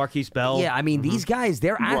Wilson. Marquise Bell. Yeah, I mean, these guys,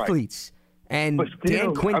 they're athletes. And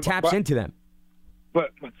Dan Quinn taps into them.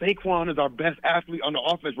 But Saquon is our best athlete on the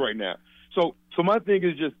offense right now. So my thing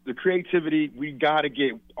is just the creativity. We got to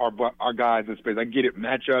get our guys in space. I get it,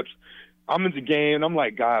 matchups. I'm in the game, and I'm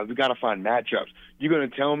like, guys, we got to find matchups. You're going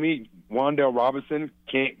to tell me Wan'Dale Robinson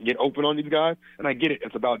can't get open on these guys? And I get it.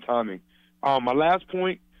 It's about timing. My last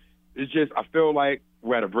point is just I feel like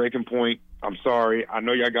we're at a breaking point. I'm sorry. I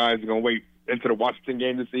know y'all guys are going to wait into the Washington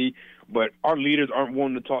game to see, but our leaders aren't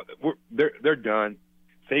willing to talk. They're done.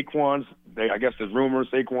 I guess there's rumors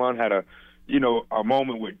Saquon had a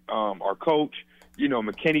moment with our coach.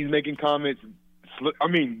 McKinney's making comments.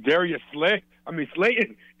 Darius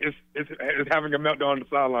Slayton is having a meltdown on the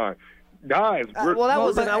sideline. Guys, that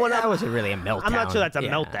wasn't really a meltdown. I'm not sure that's a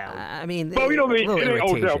meltdown. I mean, it ain't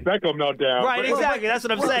Odell Beckham meltdown. Right, exactly. That's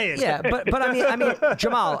what I'm saying. Yeah, but I mean,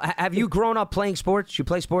 Jamal, have you grown up playing sports? You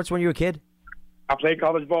play sports when you were a kid? I played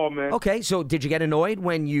college ball, man. Okay, so did you get annoyed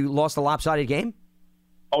when you lost a lopsided game?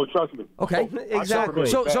 Oh, trust me. Okay, exactly.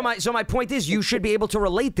 So my point is, you should be able to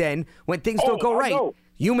relate then when things don't go right.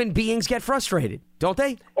 Human beings get frustrated, don't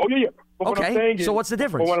they? Oh yeah. But okay. So what's the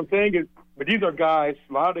difference? But what I'm saying is, these are guys.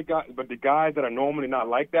 A lot of the guys, but the guys that are normally not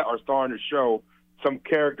like that are starting to show some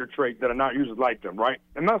character traits that are not usually like them. Right?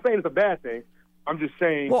 I'm not saying it's a bad thing. I'm just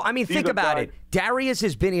saying. Well, I mean, think about it. Darius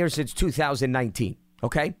has been here since 2019.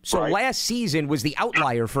 Okay, so last season was the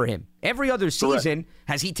outlier for him. Every other season,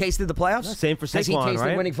 has he tasted the playoffs? Same for Saquon, has he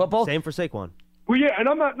tasted winning football? Same for Saquon. Well, yeah, and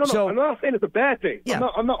I'm not. I'm not saying it's a bad thing. Yeah.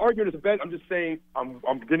 I'm not arguing it's a bad. I'm just saying I'm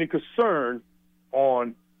getting concerned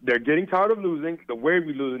on they're getting tired of losing, the way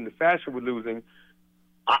we're losing, the fashion we're losing.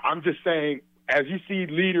 I'm just saying, as you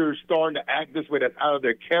see leaders starting to act this way, that's out of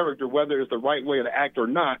their character, whether it's the right way to act or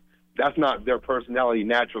not. That's not their personality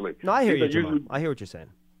naturally. No, I hear you, Jamal. I hear what you're saying.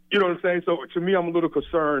 You know what I'm saying? So to me, I'm a little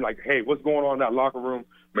concerned, like, hey, what's going on in that locker room?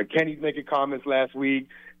 McKinney's making comments last week.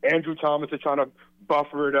 Andrew Thomas is trying to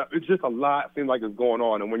buffer it up. It's just a lot seems like it's going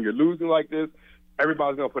on. And when you're losing like this,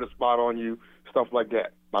 everybody's going to put a spot on you, stuff like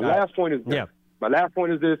that. My last point is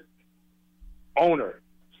this. Owner,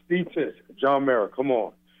 Steve Tisch, John Mara, come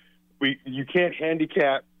on. You can't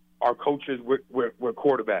handicap our coaches with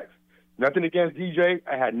quarterbacks. Nothing against DJ.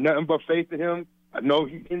 I had nothing but faith in him. I know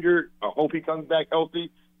he's injured. I hope he comes back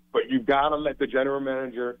healthy. But you got to let the general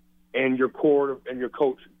manager and your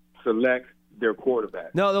coach select their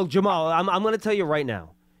quarterback. No, Jamal, I'm going to tell you right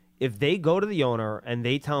now. If they go to the owner and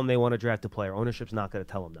they tell him they want to draft a player, ownership's not going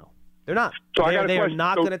to tell them no. They're not. So they are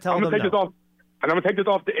not going to tell them no. And I'm going to take this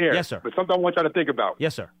off the air. Yes, sir. But something I want y'all to think about.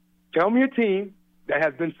 Yes, sir. Tell me a team that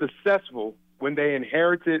has been successful when they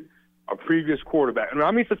inherited a previous quarterback. And when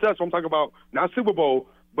I mean successful, I'm talking about not Super Bowl,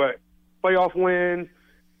 but playoff wins.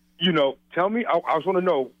 You know, tell me, I just want to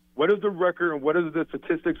know, what is the record and what is the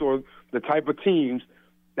statistics or the type of teams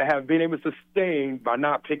that have been able to sustain by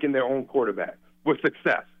not picking their own quarterback with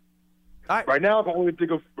success? Right now, I can only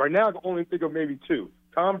think of maybe two: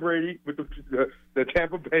 Tom Brady with the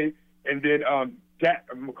Tampa Bay, and then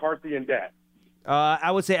McCarthy and Dak.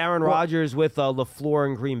 I would say Aaron Rodgers with LaFleur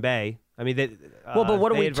in Green Bay. I mean, but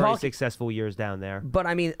what are we had talking? Very successful years down there. But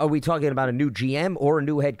I mean, are we talking about a new GM or a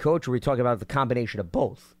new head coach? Or are we talking about the combination of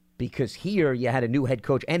both? Because here you had a new head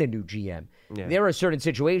coach and a new GM. Yeah. There are certain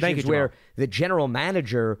situations where the general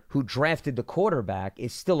manager who drafted the quarterback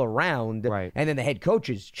is still around, and then the head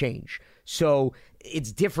coaches change. So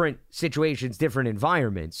it's different situations, different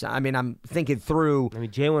environments. I mean, I'm thinking through. I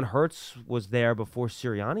mean, Jalen Hurts was there before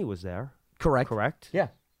Sirianni was there. Correct. Yeah.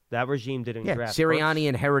 That regime didn't draft Sirianni Hurts.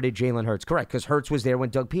 Inherited Jalen Hurts. Correct, because Hurts was there when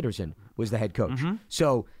Doug Peterson was the head coach. Mm-hmm.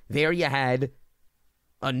 So there you had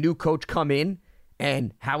a new coach come in,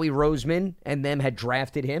 and Howie Roseman and them had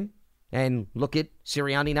drafted him. And look at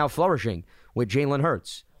Sirianni now flourishing with Jalen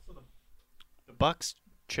Hurts. The Bucs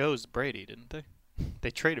chose Brady, didn't they?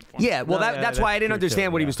 They traded for him. Yeah, well, that's why I didn't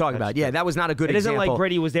understand what he was talking about. Yeah, that was not a good example. It isn't like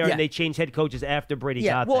Brady was there and they changed head coaches after Brady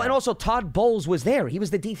got there. Well, and also Todd Bowles was there. He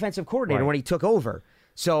was the defensive coordinator when he took over.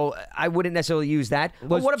 So I wouldn't necessarily use that.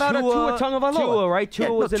 But what about Tua Tagovailoa? Tua, right?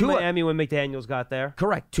 Tua was in Miami when McDaniels got there.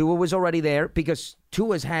 Correct. Tua was already there because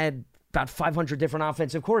Tua's had about 500 different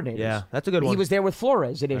offensive coordinators. Yeah, that's a good one. He was there with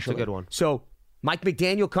Flores initially. That's a good one. So Mike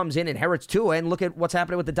McDaniel comes in, inherits Tua, and look at what's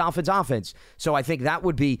happening with the Dolphins' offense. So I think that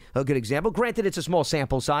would be a good example. Granted, it's a small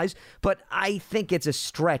sample size, but I think it's a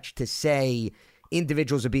stretch to say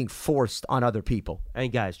individuals are being forced on other people.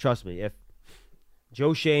 And guys, trust me, if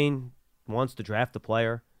Joe Shane wants to draft a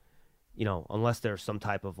player, unless there's some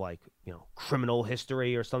type of criminal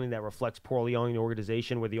history or something that reflects poorly on the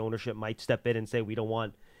organization where the ownership might step in and say, we don't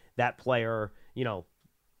want that player,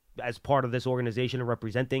 as part of this organization and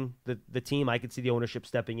representing the team, I could see the ownership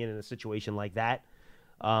stepping in a situation like that,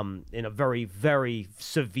 in a very, very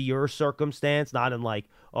severe circumstance, not in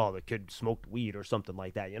the kid smoked weed or something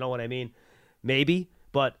like that. You know what I mean? Maybe,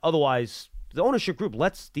 but otherwise, the ownership group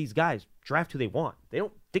lets these guys draft who they want. They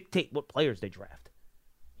don't dictate what players they draft.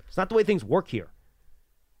 It's not the way things work here.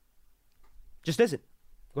 Just isn't.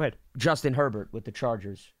 Go ahead. Justin Herbert with the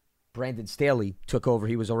Chargers. Brandon Staley took over.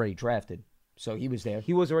 He was already drafted. So he was there.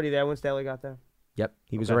 He was already there when Staley got there? Yep.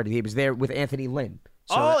 He was there with Anthony Lynn.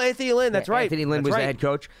 So Anthony Lynn. That's right. Anthony Lynn was the head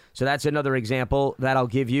coach. So that's another example that I'll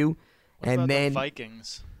give you. What about the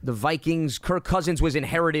Vikings? The Vikings, Kirk Cousins was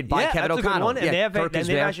inherited by Kevin O'Connell. That's a good one. And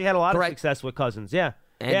they've actually had a lot of success with Cousins. Yeah.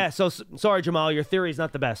 So sorry, Jamal, your theory is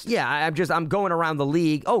not the best. Yeah, I'm going around the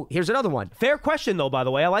league. Oh, here's another one. Fair question, though, by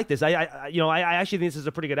the way. I like this. I actually think this is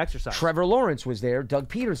a pretty good exercise. Trevor Lawrence was there. Doug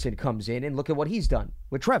Peterson comes in, and look at what he's done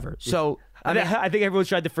with Trevor. So I think everyone's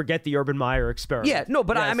tried to forget the Urban Meyer experiment. Yeah, no,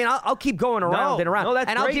 but yes. I'll keep going around and around. No, that's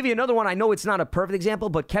and great. I'll give you another one. I know it's not a perfect example,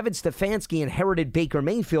 but Kevin Stefanski inherited Baker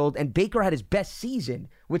Mayfield, and Baker had his best season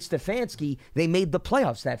with Stefanski. They made the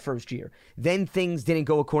playoffs that first year. Then things didn't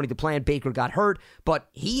go according to plan. Baker got hurt, but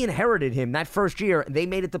he inherited him that first year. They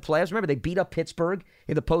made it to playoffs. Remember, they beat up Pittsburgh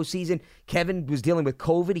in the postseason. Kevin was dealing with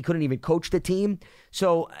COVID. He couldn't even coach the team.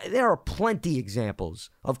 So there are plenty examples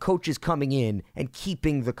of coaches coming in and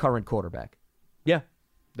keeping the current quarterback. Yeah,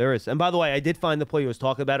 there is. And by the way, I did find the play he was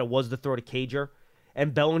talking about. It was the throw to Cager.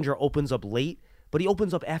 And Bellinger opens up late, but he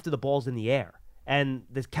opens up after the ball's in the air. And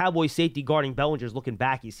the Cowboy safety guarding Bellinger's looking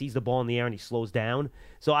back. He sees the ball in the air and he slows down.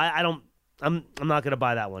 So I'm not going to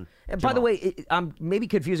buy that one. And by the way, I'm maybe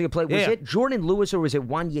confusing a play. Was it Jordan Lewis or was it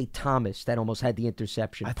Wanye Thomas that almost had the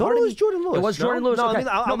interception? I thought it was Jordan Lewis. It was Jordan Lewis. No,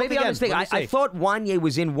 okay. maybe I'm mistaken. I thought Wanye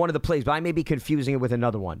was in one of the plays, but I may be confusing it with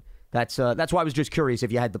another one. That's why I was just curious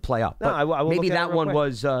if you had to play up. No, I will maybe look at it that real one quick.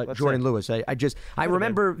 was Jordan Lewis. I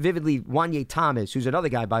remember vividly Wanye Thomas, who's another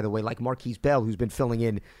guy, by the way, like Marquise Bell, who's been filling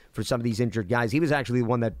in for some of these injured guys. He was actually the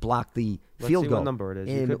one that blocked the field goal. What number it is.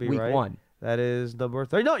 In you could be week right. 1. That is number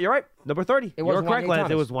 30. No, you're right. Number 30. It was You're correct, Wanye Lance.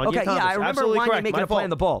 Thomas. It was Wanye Okay, Thomas. yeah, I remember Absolutely Wanye correct. making My a play on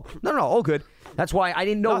the ball. No, all good. That's why I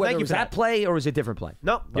didn't know whether thank it you was for that play or was a different play.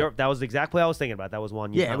 No, that was the exact play I was thinking about. That was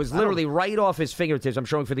Wanye Yeah, Thomas. it was literally right off his fingertips. I'm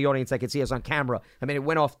showing for the audience. I could see us on camera. I mean, it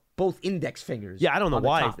went off both index fingers. Yeah, I don't know on the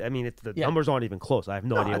why. top. I mean, the numbers aren't even close. I have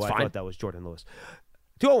no idea that's why I fine. thought that was Jordan Lewis.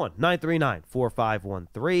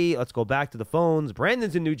 201-939-4513. Let's go back to the phones.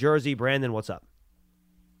 Brandon's in New Jersey. Brandon, what's up?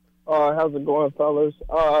 How's it going, fellas?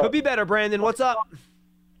 Could be better, Brandon. What's up?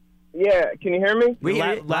 Yeah, can you hear me?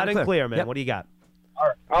 Loud and clear, man. Yep. What do you got?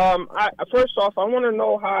 All right. First off, I want to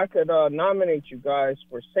know how I could nominate you guys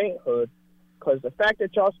for sainthood, because the fact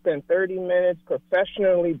that y'all spent 30 minutes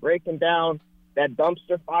professionally breaking down that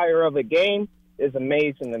dumpster fire of a game is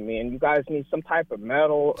amazing to me, and you guys need some type of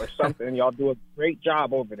medal or something. Y'all do a great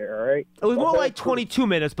job over there, all right? It was more like 22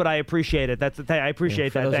 minutes, but I appreciate it. That's the thing. I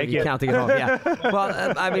appreciate that. Thank you. Counting it home, yeah.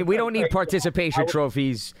 Well, I mean, we don't need participation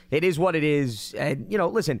trophies. It is what it is. And,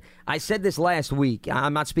 listen, I said this last week.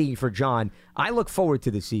 I'm not speaking for John. I look forward to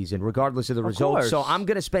the season, regardless of the results. course. So I'm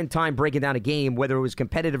going to spend time breaking down a game, whether it was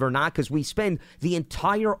competitive or not, because we spend the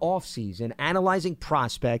entire offseason analyzing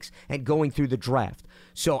prospects and going through the draft.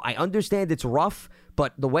 So I understand it's rough,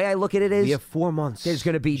 but the way I look at it is We have 4 months. there's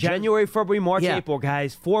going to be January, February, March, Yeah. April,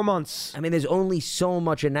 guys. 4 months. I mean, there's only so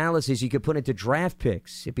much analysis you could put into draft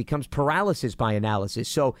picks. It becomes paralysis by analysis.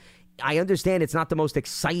 So I understand it's not the most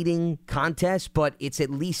exciting contest, but it's at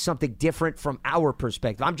least something different from our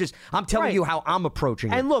perspective. I'm telling Right. you how I'm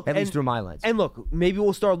approaching it, And look, at least through my lens. And look, maybe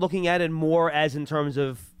we'll start looking at it more as in terms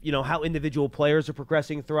of, how individual players are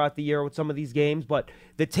progressing throughout the year with some of these games, but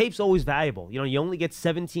the tape's always valuable. You only get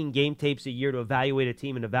 17 game tapes a year to evaluate a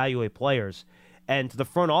team and evaluate players. And to the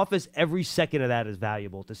front office, every second of that is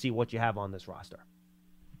valuable to see what you have on this roster.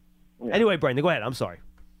 Yeah. Anyway, Brandon, go ahead. I'm sorry.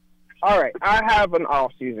 All right, I have an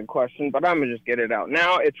off-season question, but I'm going to just get it out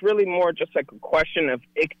now. It's really more just like a question of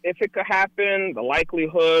if it could happen, the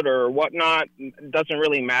likelihood or whatnot. It doesn't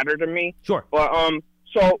really matter to me. Sure. But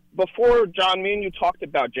so before, John, me and you talked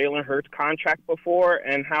about Jalen Hurts' contract before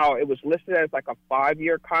and how it was listed as like a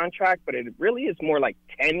 5-year contract, but it really is more like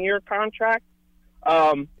 10-year contract.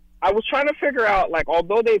 I was trying to figure out, like,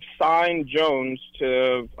 although they've signed Jones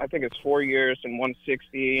to, I think it's 4 years and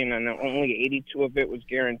 160, and then only 82 of it was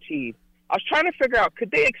guaranteed. I was trying to figure out,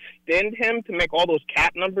 could they extend him to make all those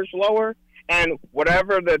cap numbers lower? And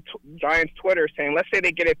whatever the Giants Twitter is saying, let's say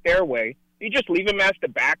they get it their way, you just leave him as the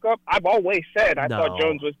backup? I've always said I thought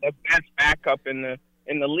Jones was the best backup in the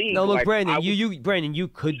league. No, look, like, Brandon, you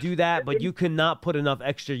could do that, but you cannot put enough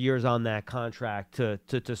extra years on that contract to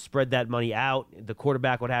spread that money out. The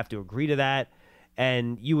quarterback would have to agree to that,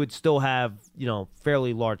 and you would still have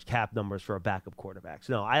fairly large cap numbers for a backup quarterback.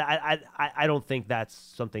 So no, I don't think that's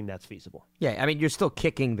something that's feasible. Yeah, I mean, you're still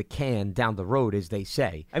kicking the can down the road, as they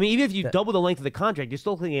say. I mean, even if you double the length of the contract, you're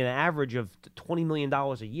still looking at an average of $20 million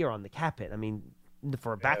a year on the cap hit. I mean,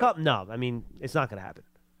 for a backup, no. I mean, it's not going to happen.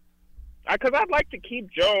 Because I'd like to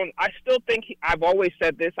keep Jones. I still think I've always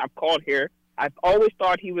said this. I've called here. I've always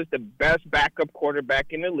thought he was the best backup quarterback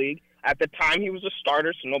in the league. At the time, he was a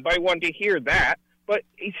starter, so nobody wanted to hear that. But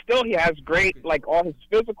he has great, like, all his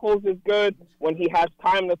physicals is good. When he has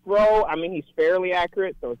time to throw, I mean, he's fairly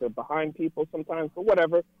accurate. So they're behind people sometimes, but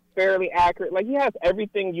whatever. Fairly accurate. Like, he has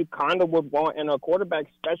everything you kind of would want in a quarterback,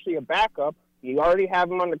 especially a backup. You already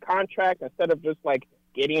have him on the contract instead of just, like,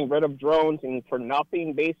 getting rid of drones and for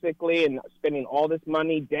nothing, basically, and spending all this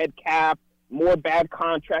money, dead cap, more bad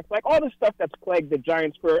contracts, like all the stuff that's plagued the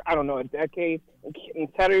Giants for, I don't know, a decade.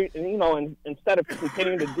 Instead of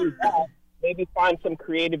continuing to do that, maybe find some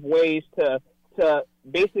creative ways to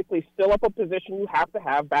basically fill up a position you have to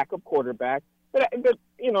have backup quarterback. But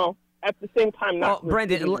at the same time, not. Well,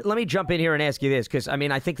 Brendan, let me jump in here and ask you this, because, I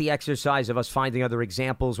mean, I think the exercise of us finding other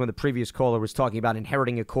examples when the previous caller was talking about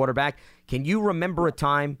inheriting a quarterback, can you remember a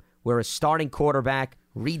time where a starting quarterback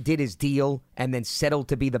redid his deal and then settled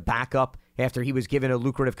to be the backup after he was given a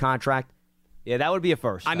lucrative contract? Yeah, that would be a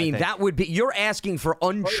first. I mean, that would be – you're asking for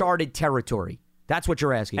uncharted territory. That's what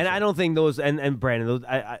you're asking and for. I don't think those – and Brandon, those,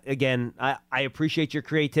 I appreciate your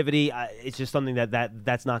creativity. It's just something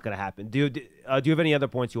that's not going to happen. Do you have any other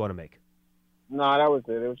points you want to make? No, that was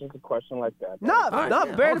it. It was just a question like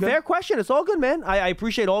that. Fair question. It's all good, man. I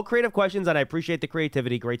appreciate all creative questions, and I appreciate the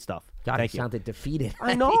creativity. Great stuff. God, Thank you you. sounded defeated.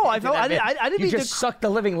 I know. I felt. I didn't You mean just sucked the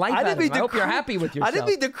living life out of him. I hope you're happy with yourself. I didn't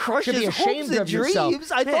mean to crush Should be his ashamed hopes and of yourself.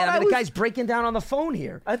 dreams. I thought the guy's breaking down on the phone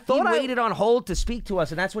here. I thought he waited on hold to speak to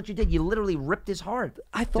us, and that's what you did. You literally ripped his heart.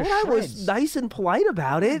 I thought I was nice and polite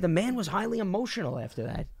about it. The man was highly emotional after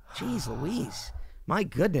that. Jeez Louise. My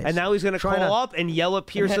goodness. And now he's going to call up and yell at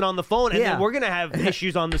Pearson on the phone, and then we're going to have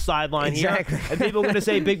issues on the sideline here. And people are going to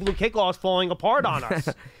say Big Blue Kickoff's falling apart on us.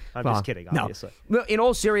 I'm just kidding, obviously. No. In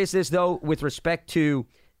all seriousness, though, with respect to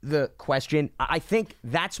the question, I think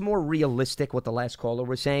that's more realistic, what the last caller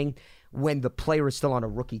was saying, when the player is still on a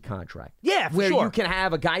rookie contract. Yeah, for where sure. you can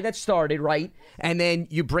have a guy that started, right, and then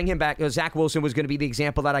you bring him back. Zach Wilson was going to be the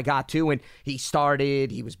example that I got to, and he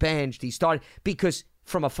started, he was benched, he started, because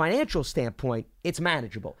from a financial standpoint, it's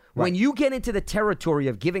manageable. Right. When you get into the territory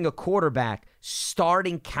of giving a quarterback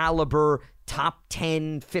starting caliber, top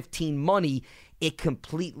 10, 15 money, it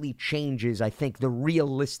completely changes, I think, the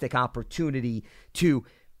realistic opportunity to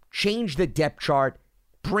change the depth chart,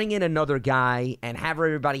 bring in another guy, and have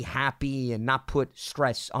everybody happy and not put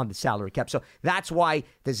stress on the salary cap. So that's why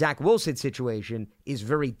the Zach Wilson situation is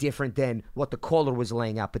very different than what the caller was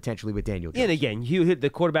laying out potentially with Daniel Jones. And again, the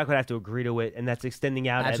quarterback would have to agree to it, and that's extending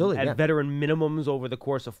out at veteran minimums over the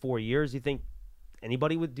course of 4 years. You think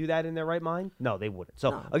anybody would do that in their right mind? No, they wouldn't.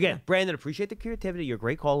 So, again, Brandon, appreciate the creativity. You're a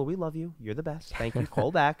great caller. We love you. You're the best. Thank you.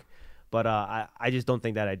 Call back. But I just don't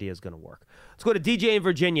think that idea is going to work. Let's go to DJ in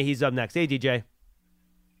Virginia. He's up next. Hey, DJ.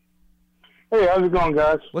 Hey, how's it going,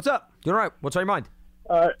 guys? What's up? You're all right. What's on your mind?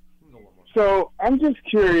 So I'm just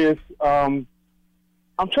curious. I'm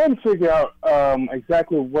trying to figure out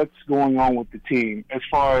exactly what's going on with the team as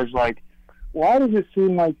far as, like, why does it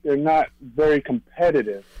seem like they're not very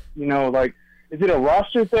competitive? You know, like, is it a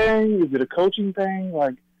roster thing? Is it a coaching thing?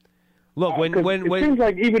 Like, look, when it seems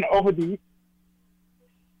like even over the...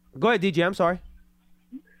 Go ahead, DJ. I'm sorry.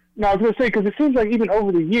 No, I was going to say, because it seems like even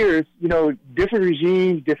over the years, you know, different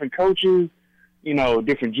regimes, different coaches, you know,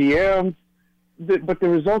 different GMs, but the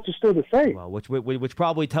results are still the same. Well, which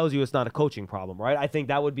probably tells you it's not a coaching problem, right? I think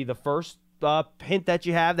that would be the first hint that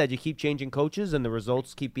you have, that you keep changing coaches and the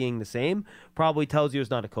results keep being the same. Probably tells you it's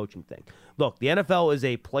not a coaching thing. Look, the NFL is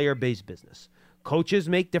a player-based business. Coaches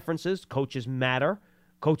make differences. Coaches matter.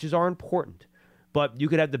 Coaches are important. But you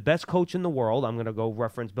could have the best coach in the world. I'm going to go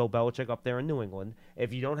reference Bill Belichick up there in New England.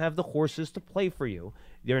 If you don't have the horses to play for you,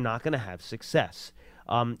 you're not going to have success.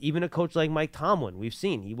 Even a coach like Mike Tomlin, we've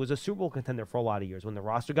seen, he was a Super Bowl contender for a lot of years. When the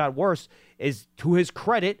roster got worse, is to his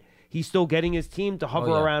credit, he's still getting his team to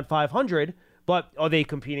hover around 500. But are they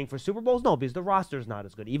competing for Super Bowls? No, because the roster's not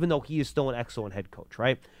as good, even though he is still an excellent head coach,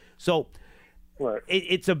 right? So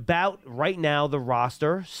it's about, right now, the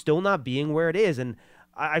roster still not being where it is. And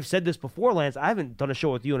I've said this before, Lance. I haven't done a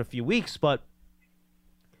show with you in a few weeks, but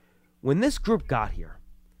when this group got here,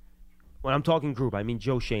 when I'm talking group, I mean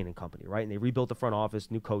Joe Shane and company, right? And they rebuilt the front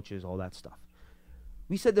office, new coaches, all that stuff.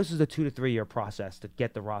 We said this is a 2 to 3 year process to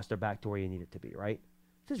get the roster back to where you need it to be, right?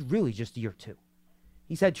 This is really just year 2.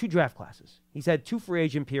 He's had 2 draft classes. He's had 2 free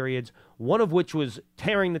agent periods, one of which was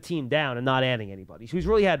tearing the team down and not adding anybody. So he's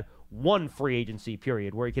really had 1 free agency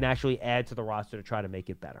period where he can actually add to the roster to try to make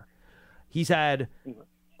it better. He's had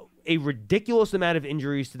a ridiculous amount of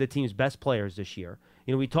injuries to the team's best players this year.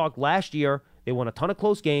 You know, we talked last year, they won a ton of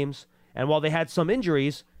close games, and while they had some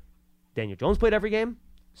injuries, Daniel Jones played every game,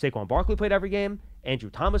 Saquon Barkley played every game, Andrew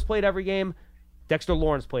Thomas played every game, Dexter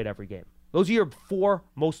Lawrence played every game. Those are your 4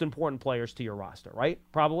 most important players to your roster, right?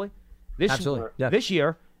 Probably. Absolutely. Yeah. This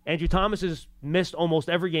year, Andrew Thomas has missed almost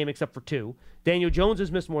every game except for 2. Daniel Jones has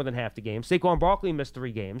missed more than half the game. Saquon Barkley missed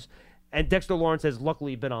 3 games. And Dexter Lawrence has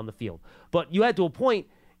luckily been on the field. But you had to a point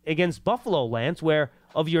against Buffalo, Lance, where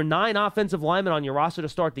of your 9 offensive linemen on your roster to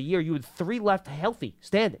start the year, you had 3 left healthy,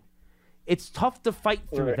 standing. It's tough to fight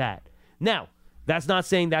through that. Now, that's not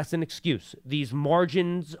saying that's an excuse. These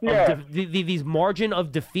margins, these margin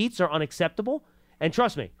of defeats are unacceptable. And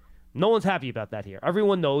trust me, no one's happy about that here.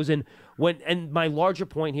 Everyone knows. And my larger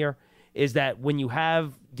point here is that when you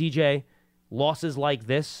have, DJ, losses like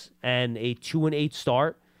this and a 2-8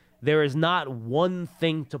 start, there is not one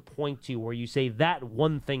thing to point to where you say that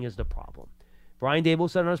one thing is the problem. Brian Daboll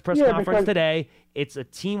said on his press conference today, it's a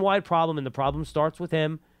team-wide problem, and the problem starts with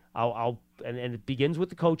him. And it begins with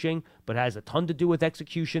the coaching, but has a ton to do with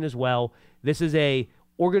execution as well. This is a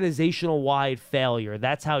organizational-wide failure.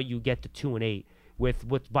 That's how you get to 2-8 with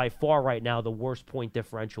what's by far right now the worst point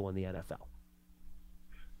differential in the NFL.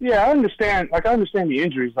 Yeah, I understand. Like, I understand the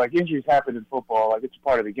injuries. Like, injuries happen in football. Like, it's a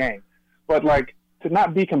part of the game. But, like, to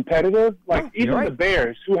not be competitive. Like, even right. the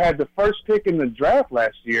Bears, who had the first pick in the draft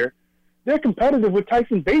last year, they're competitive with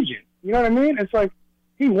Tyson Bagent. You know what I mean? It's like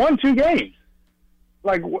he won 2 games.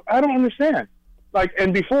 Like, I don't understand. Like,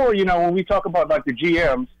 and before, you know, when we talk about, like, the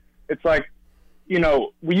GMs, it's like, you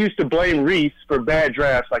know, we used to blame Reese for bad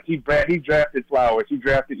drafts. Like, he drafted Flowers. He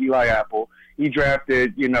drafted Eli Apple. He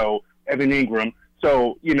drafted, you know, Evan Ingram.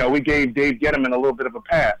 So, you know, we gave Dave Gettleman a little bit of a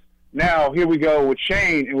pass. Now, here we go with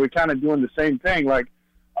Shane, and we're kind of doing the same thing. Like,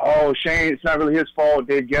 oh, Shane, it's not really his fault.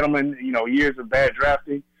 Dave Gettleman, you know, years of bad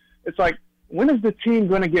drafting. It's like, when is the team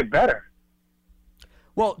going to get better?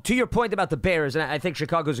 Well, to your point about the Bears, and I think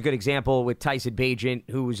Chicago's a good example with Tyson Bagent,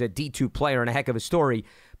 who's a D2 player and a heck of a story.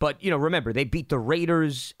 But, you know, remember, they beat the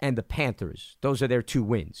Raiders and the Panthers. Those are their 2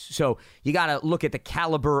 wins. So you got to look at the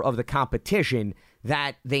caliber of the competition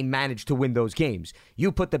that they managed to win those games.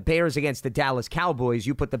 You put the Bears against the Dallas Cowboys,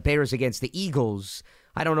 you put the Bears against the Eagles.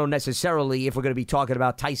 I don't know necessarily if we're going to be talking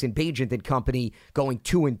about Tyson Bagent and company going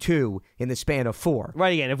 2-2 in the span of 4.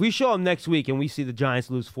 Right, again, if we show them next week and we see the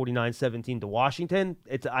Giants lose 49-17 to Washington,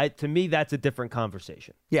 to me, that's a different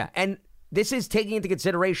conversation. Yeah, and this is taking into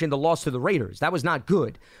consideration the loss to the Raiders. That was not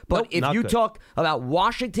good. But if you talk about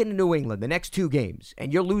Washington and New England, the next 2 games,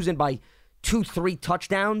 and you're losing by 2-3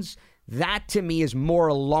 touchdowns, that to me is more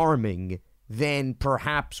alarming than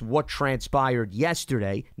perhaps what transpired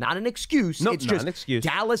yesterday. Not an excuse. Nope, it's not just an excuse.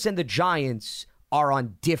 Dallas and the Giants are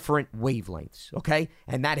on different wavelengths, okay?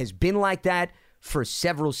 And that has been like that for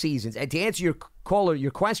several seasons. And to answer your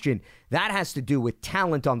question, that has to do with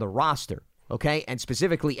talent on the roster, okay? And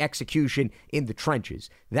specifically execution in the trenches.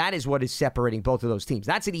 That is what is separating both of those teams.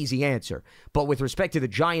 That's an easy answer. But with respect to the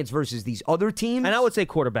Giants versus these other teams... And I would say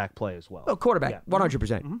quarterback play as well. Oh, quarterback,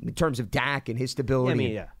 100%. In terms of Dak and his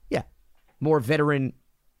stability. Yeah. More veteran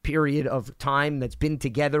period of time that's been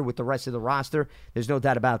together with the rest of the roster. There's no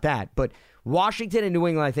doubt about that. But Washington and New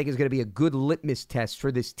England, I think, is going to be a good litmus test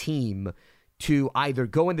for this team to either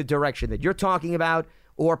go in the direction that you're talking about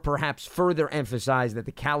or perhaps further emphasize that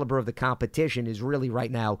the caliber of the competition is really right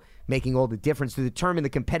now making all the difference to determine the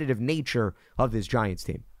competitive nature of this Giants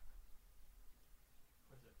team.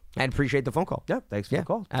 And appreciate the phone call. Yeah, thanks for the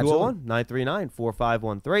call. Absolutely.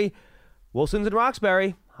 201-939-4513. Wilson's in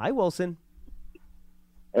Roxbury. Hi, Wilson.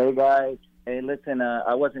 Hey, guys. Hey, listen,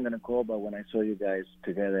 I wasn't going to call, but when I saw you guys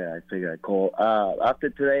together, I figured I'd call. After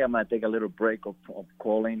today, I'm going to take a little break of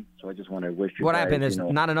calling, so I just want to wish you What guys, happened? There's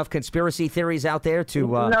not enough conspiracy theories out there to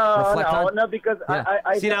reflect on? No, because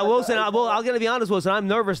I See, now, Wilson, I'm going to be honest, Wilson, I'm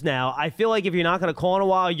nervous now. I feel like if you're not going to call in a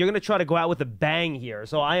while, you're going to try to go out with a bang here.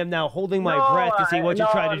 So I am now holding my breath to see what you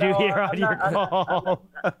try to do here on your call.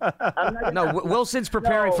 No, Wilson's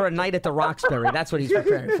preparing for a night at the Roxbury. That's what he's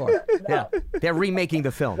preparing for. Yeah, they're remaking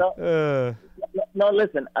the film. No,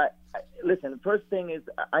 listen. Listen. First thing is,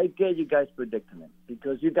 I get you guys' predicament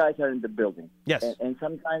because you guys are in the building. Yes. And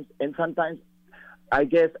sometimes, I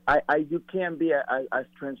guess you can't be as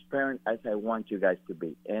transparent as I want you guys to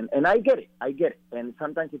be. And I get it. And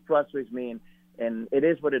sometimes it frustrates me, and it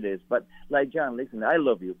is what it is. But like John, listen, I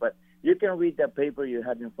love you, but you can read that paper you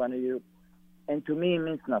have in front of you, and to me it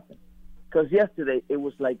means nothing. Because yesterday it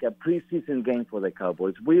was like a preseason game for the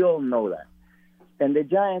Cowboys. We all know that. And the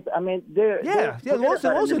Giants, I mean,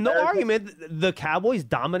 Listen, no argument. The Cowboys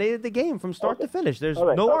dominated the game from start to finish. There's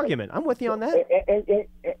no argument. I'm with you on that.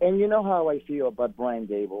 And you know how I feel about Brian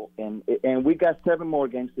Dable, and we got 7 more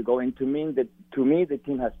games to go. And to me, the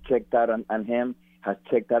team has checked out on him, has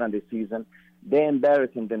checked out on the season. They're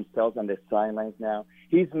embarrassing themselves on the sidelines now.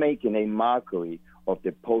 He's making a mockery of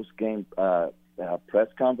the post-game press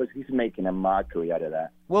conference. He's making a mockery out of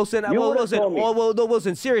that. Wilson,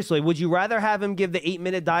 seriously, would you rather have him give the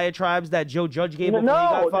 8-minute diatribes that Joe Judge gave before he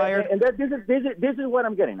got fired? This is what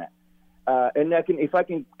I'm getting at. And if I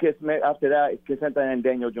can kiss after that, Santa and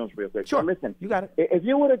Daniel Jones real quick. Sure, so listen, you got it. If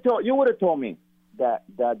you would have told me that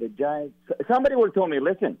the Giants, somebody would have told me,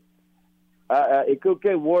 listen, it could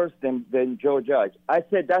get worse than Joe Judge. I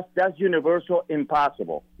said that's universal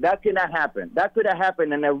impossible. That cannot happen. That could have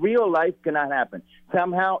happened in a real life. Cannot happen.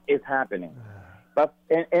 Somehow it's happening. But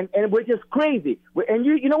and which is crazy. And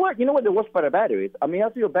you know what? You know what the worst part about it is? I mean, I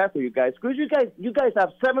feel bad for you guys because you guys have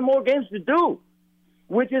 7 more games to do,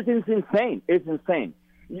 which is insane. It's insane.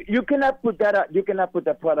 You cannot put that. You cannot put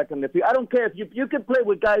that product on the field. I don't care if you can play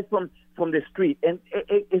with guys from the street, and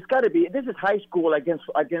it's got to be. This is high school against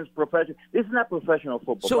professional. This is not professional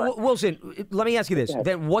football. So Wilson, let me ask you this: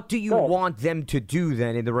 then what do you want them to do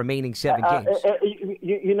then in the remaining 7 games?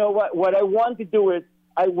 You know what? What I want to do is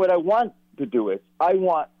I want somebody. I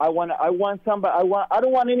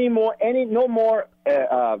don't want no more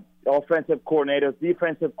offensive coordinators,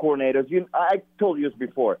 defensive coordinators. I told you this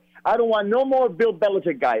before. I don't want no more Bill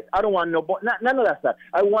Belichick guys. I don't want none of that stuff.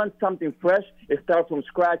 I want something fresh. It start from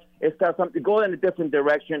scratch. It start something go in a different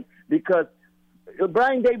direction because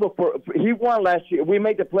Brian Dable, he won last year. We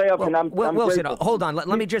made the playoffs, and I'm Wilson, grateful. hold on. Let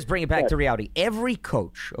me just bring it back to reality. Every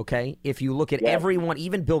coach, okay, if you look at everyone,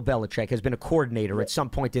 even Bill Belichick has been a coordinator at some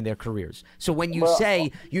point in their careers. So when you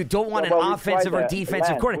say you don't want an offensive or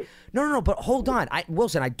defensive coordinator, no, but hold on.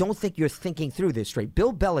 Wilson, I don't think you're thinking through this straight.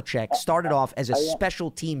 Bill Belichick started off as a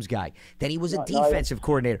special teams guy. Then he was a defensive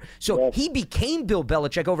coordinator. So he became Bill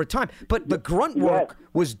Belichick over time. But the grunt work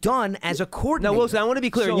was done as a coordinator. Now, Wilson, I want to be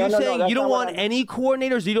clear. You're saying you don't want any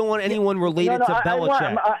coordinators? You don't want anyone related to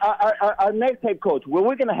Belichick? Our next head coach,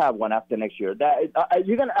 we're going to have one after next year.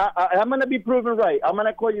 I'm going to be proven right. I'm going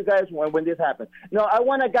to call you guys when this happens. No, I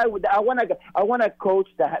want a guy I want a coach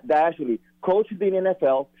that actually coached the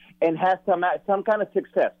NFL and has some kind of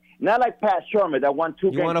success. Not like Pat Shermer that won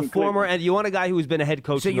 2 games. You want a former, and you want a guy who's been a head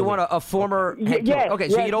coach. So you want a former head coach. Okay,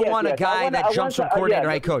 so you don't want a guy that jumps from coordinator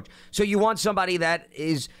to head coach. So you want somebody that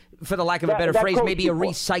is, for the lack of a better phrase, maybe a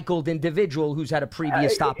recycled individual who's had a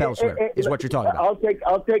previous stop elsewhere, is what you're talking about.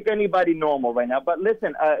 I'll take anybody normal right now. But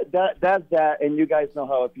listen, that's that, and you guys know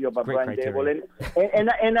how I feel about Brian Dable.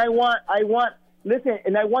 And I want. Listen,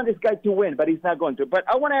 and I want this guy to win, but he's not going to. But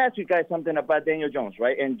I want to ask you guys something about Daniel Jones,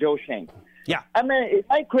 right, and Joe Schoen. Yeah. I mean, is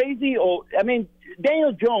I crazy?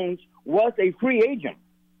 Daniel Jones was a free agent.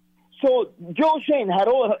 So Joe Schoen had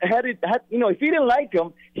if he didn't like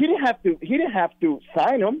him, he didn't have to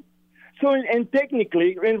sign him. So, and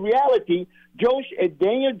technically, in reality,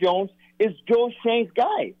 Daniel Jones is Joe Schoen's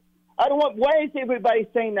guy. Why is everybody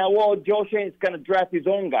saying now, well, Joe Schoen is going to draft his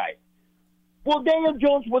own guy? Well, Daniel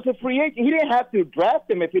Jones was a free agent. He didn't have to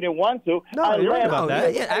draft him if he didn't want to. No, you're right about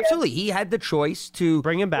that. Yeah, absolutely. He had the choice to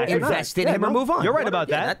bring him back, invest in him, or move on. You're right about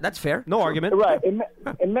that. That's fair. No argument. Right. And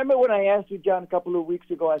remember when I asked you, John, a couple of weeks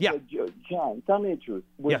ago, I said, John, tell me the truth.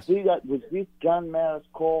 Was this John Mara's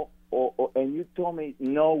call, and you told me,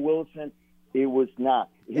 no, Wilson, it was not.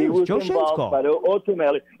 He was Joe involved, call. But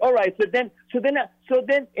ultimately, all right. So then,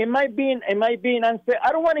 am I being unfair?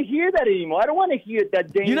 I don't want to hear that anymore. I don't want to hear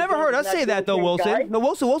that. You never heard us say that, though, Wilson. Guy. No,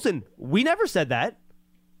 Wilson. We never said that.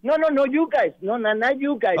 No, you guys. No, not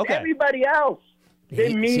you guys. Okay. Everybody else.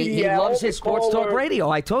 He loves his sports talk radio.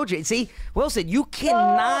 I told you. See, Wilson, you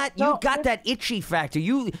cannot. You got that itchy factor.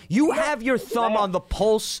 You have your thumb on the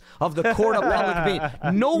pulse of the court appellate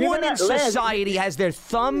beat. No one in society has their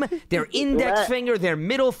thumb, their index finger, their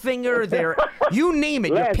middle finger, their you name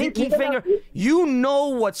it, your pinky finger. You know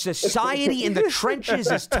what society in the trenches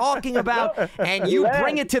is talking about, and you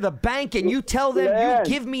bring it to the bank and you tell them you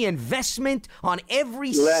give me investment on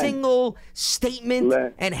every single statement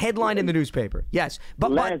and headline in the newspaper. Yes.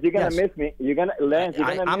 But Lance, you're gonna miss me.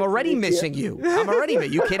 I'm already missing you. I'm already. Are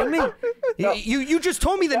you kidding me? No. You just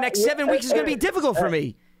told me the next 7 weeks is gonna be difficult for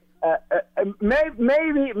me.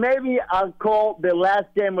 Maybe I'll call the last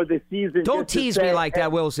game of the season. Don't tease me like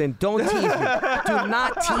that, Wilson. Don't tease me. Do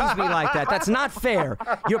not tease me like that. That's not fair.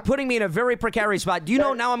 You're putting me in a very precarious spot. Do you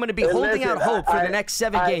know now I'm going to be holding out hope for the next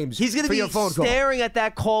 7 games? He's going to be staring at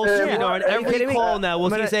that call on every call now.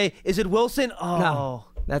 Wilson going to say, "Is it Wilson?" Oh. No.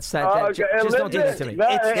 That's that. Just don't do that to me.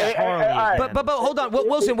 It's Charlie. But hold on,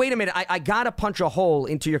 Wilson. Wait a minute. I gotta punch a hole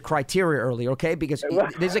into your criteria earlier, okay? Because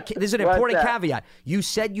there's an important caveat. You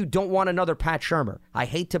said you don't want another Pat Shermer. I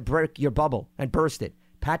hate to break your bubble and burst it.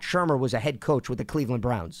 Pat Shermer was a head coach with the Cleveland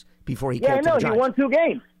Browns before he came to the Giants.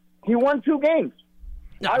 He won 2 games.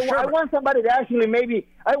 I want somebody to actually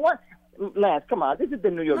Lance, come on. This is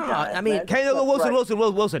the New York Giants. I mean,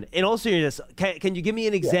 Wilson. In all seriousness, can you give me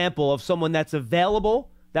an example of someone that's available,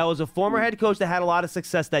 that was a former head coach that had a lot of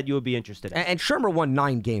success that you would be interested in? And Shermer won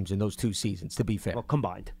 9 games in those 2 seasons, to be fair. Well,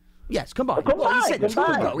 combined. Yes, combined. He said 2,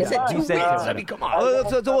 though. He said 2 things. I mean, come on.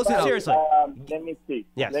 Wilson, seriously. Let me see.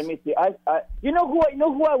 Yes. Let me see. You know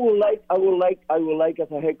who I would like? I would like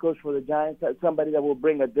as a head coach for the Giants, somebody that will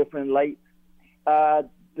bring a different light.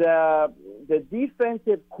 The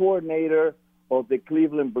defensive coordinator of the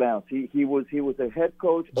Cleveland Browns. He was a head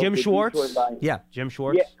coach. Jim Schwartz. Jim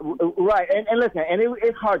Schwartz. Yeah, right. And listen,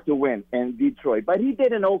 it's hard to win in Detroit, but he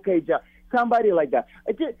did an okay job. Somebody like that.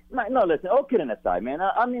 Listen. All kidding aside, man.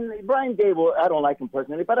 I mean, Brian Dable. I don't like him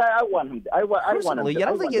personally, but I want him. I want him. You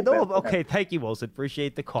don't think you know him? Okay, thank you, Wilson.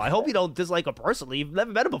 Appreciate the call. I hope you don't dislike him personally. You've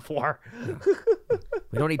never met him before.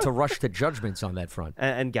 We don't need to rush to judgments on that front.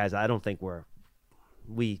 And guys, I don't think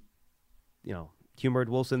we humored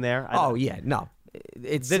Wilson there. No.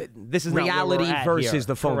 It's this is reality versus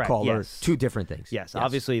the phone call are yes. 2 different things. Yes,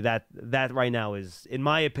 obviously that right now is, in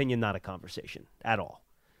my opinion, not a conversation at all.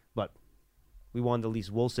 But we wanted at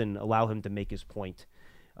least Wilson allow him to make his point,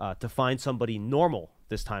 to find somebody normal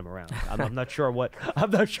this time around. I'm not sure what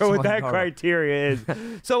that criteria is.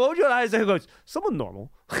 So what would you guys say? Who goes, someone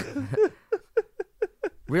normal?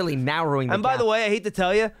 Really narrowing the And by gap. the way, I hate to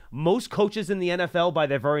tell you, most coaches in the NFL, by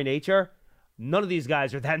their very nature, none of these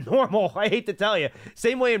guys are that normal. I hate to tell you.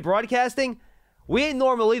 Same way in broadcasting, we ain't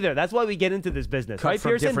normal either. That's why we get into this business, right,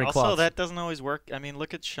 Pearson? Also, that doesn't always work. I mean,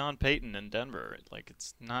 look at Sean Payton in Denver. Like,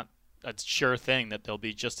 it's not a sure thing that they'll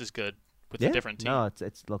be just as good with a different team. No,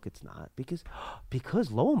 it's not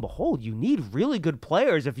because lo and behold, you need really good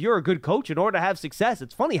players if you're a good coach in order to have success.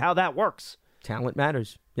 It's funny how that works. Talent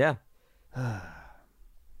matters. Yeah.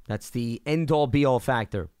 That's the end-all, be-all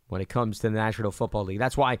factor when it comes to the National Football League.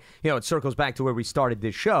 That's why, it circles back to where we started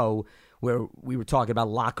this show, where we were talking about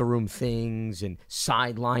locker room things and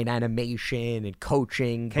sideline animation and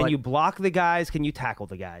coaching. Can you block the guys? Can you tackle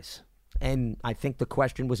the guys? And I think the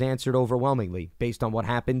question was answered overwhelmingly based on what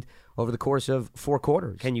happened over the course of 4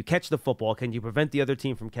 quarters. Can you catch the football? Can you prevent the other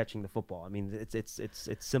team from catching the football? I mean, it's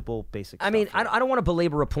simple, basic stuff. I mean, I don't want to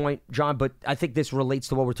belabor a point, John, but I think this relates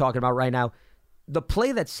to what we're talking about right now. The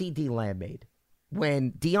play that C.D. Lamb made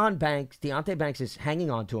when Deontay Banks is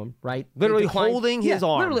hanging on to him, right? Literally holding his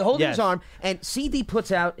arm. Literally holding his arm. And C.D.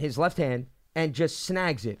 puts out his left hand and just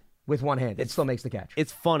snags it with one hand. It still makes the catch.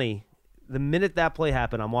 It's funny. The minute that play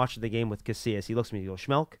happened, I'm watching the game with Casillas. He looks at me and goes,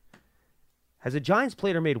 Schmelk, has a Giants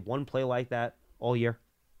player made one play like that all year?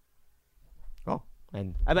 Oh.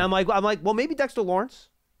 And I'm like, well, maybe Dexter Lawrence.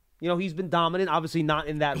 He's been dominant. Obviously not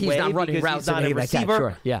in that way. He's not running routes. He's not a receiver.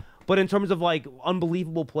 Sure. Yeah. But in terms of, like,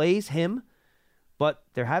 unbelievable plays, him. But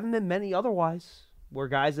there haven't been many otherwise where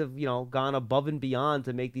guys have, gone above and beyond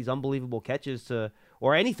to make these unbelievable catches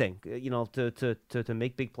or anything, to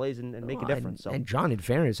make big plays and make a difference. And John, in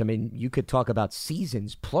fairness, I mean, you could talk about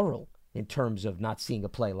seasons, plural, in terms of not seeing a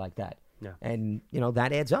play like that. Yeah. And,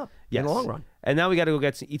 that adds up in the long run. And now we got to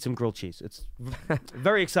go eat some grilled cheese. It's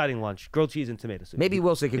very exciting lunch. Grilled cheese and tomato soup. Maybe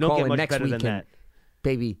Wilson can call in next week and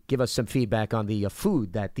maybe give us some feedback on the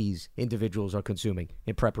food that these individuals are consuming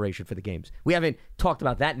in preparation for the games. We haven't talked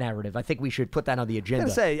about that narrative. I think we should put that on the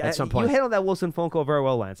agenda at some point. You handled that Wilson phone call very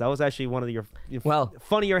well, Lance. That was actually one of your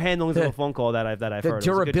funnier handlings of a phone call that I've heard. The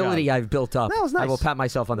durability I've built up. That was nice. I will pat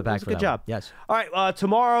myself on the back for that. Good job. Yes. All right.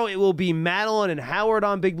 Tomorrow it will be Madeline and Howard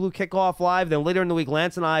on Big Blue Kickoff Live. Then later in the week,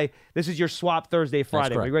 Lance and I. This is your swap Thursday,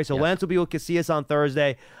 Friday. That's correct. So yes. Lance will be with Casillas on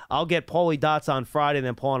Thursday. I'll get Paulie Dots on Friday, and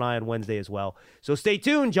then Paul and I on Wednesday as well. So stay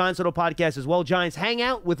tuned. Giants Little Podcast as well. Giants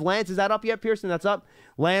Hangout with Lance. Is that up yet, Pearson? That's up.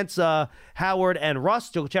 Lance, Howard, and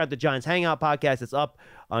Russ. So check out the Giants Hangout podcast. It's up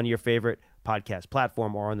on your favorite podcast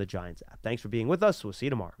platform or on the Giants app. Thanks for being with us. We'll see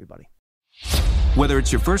you tomorrow, everybody. Whether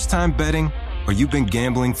it's your first time betting or you've been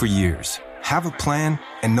gambling for years, have a plan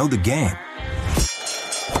and know the game.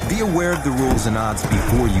 Be aware of the rules and odds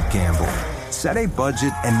before you gamble. Set a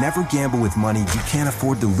budget and never gamble with money you can't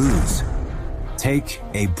afford to lose. Take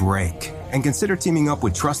a break and consider teaming up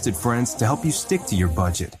with trusted friends to help you stick to your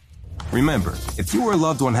budget. Remember, if you or a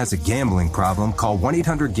loved one has a gambling problem, call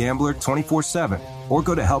 1-800-GAMBLER 24/7 or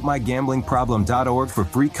go to helpmygamblingproblem.org for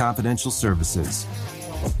free confidential services.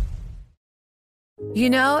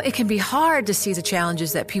 It can be hard to see the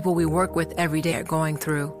challenges that people we work with every day are going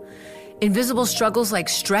through. Invisible struggles like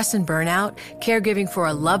stress and burnout, caregiving for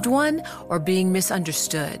a loved one, or being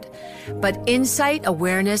misunderstood. But insight,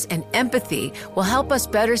 awareness, and empathy will help us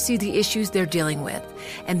better see the issues they're dealing with.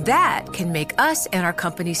 And that can make us and our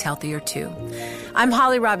companies healthier too. I'm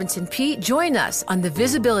Holly Robinson Peete. Join us on The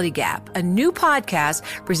Visibility Gap, a new podcast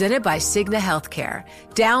presented by Cigna Healthcare.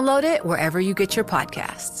 Download it wherever you get your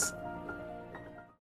podcasts.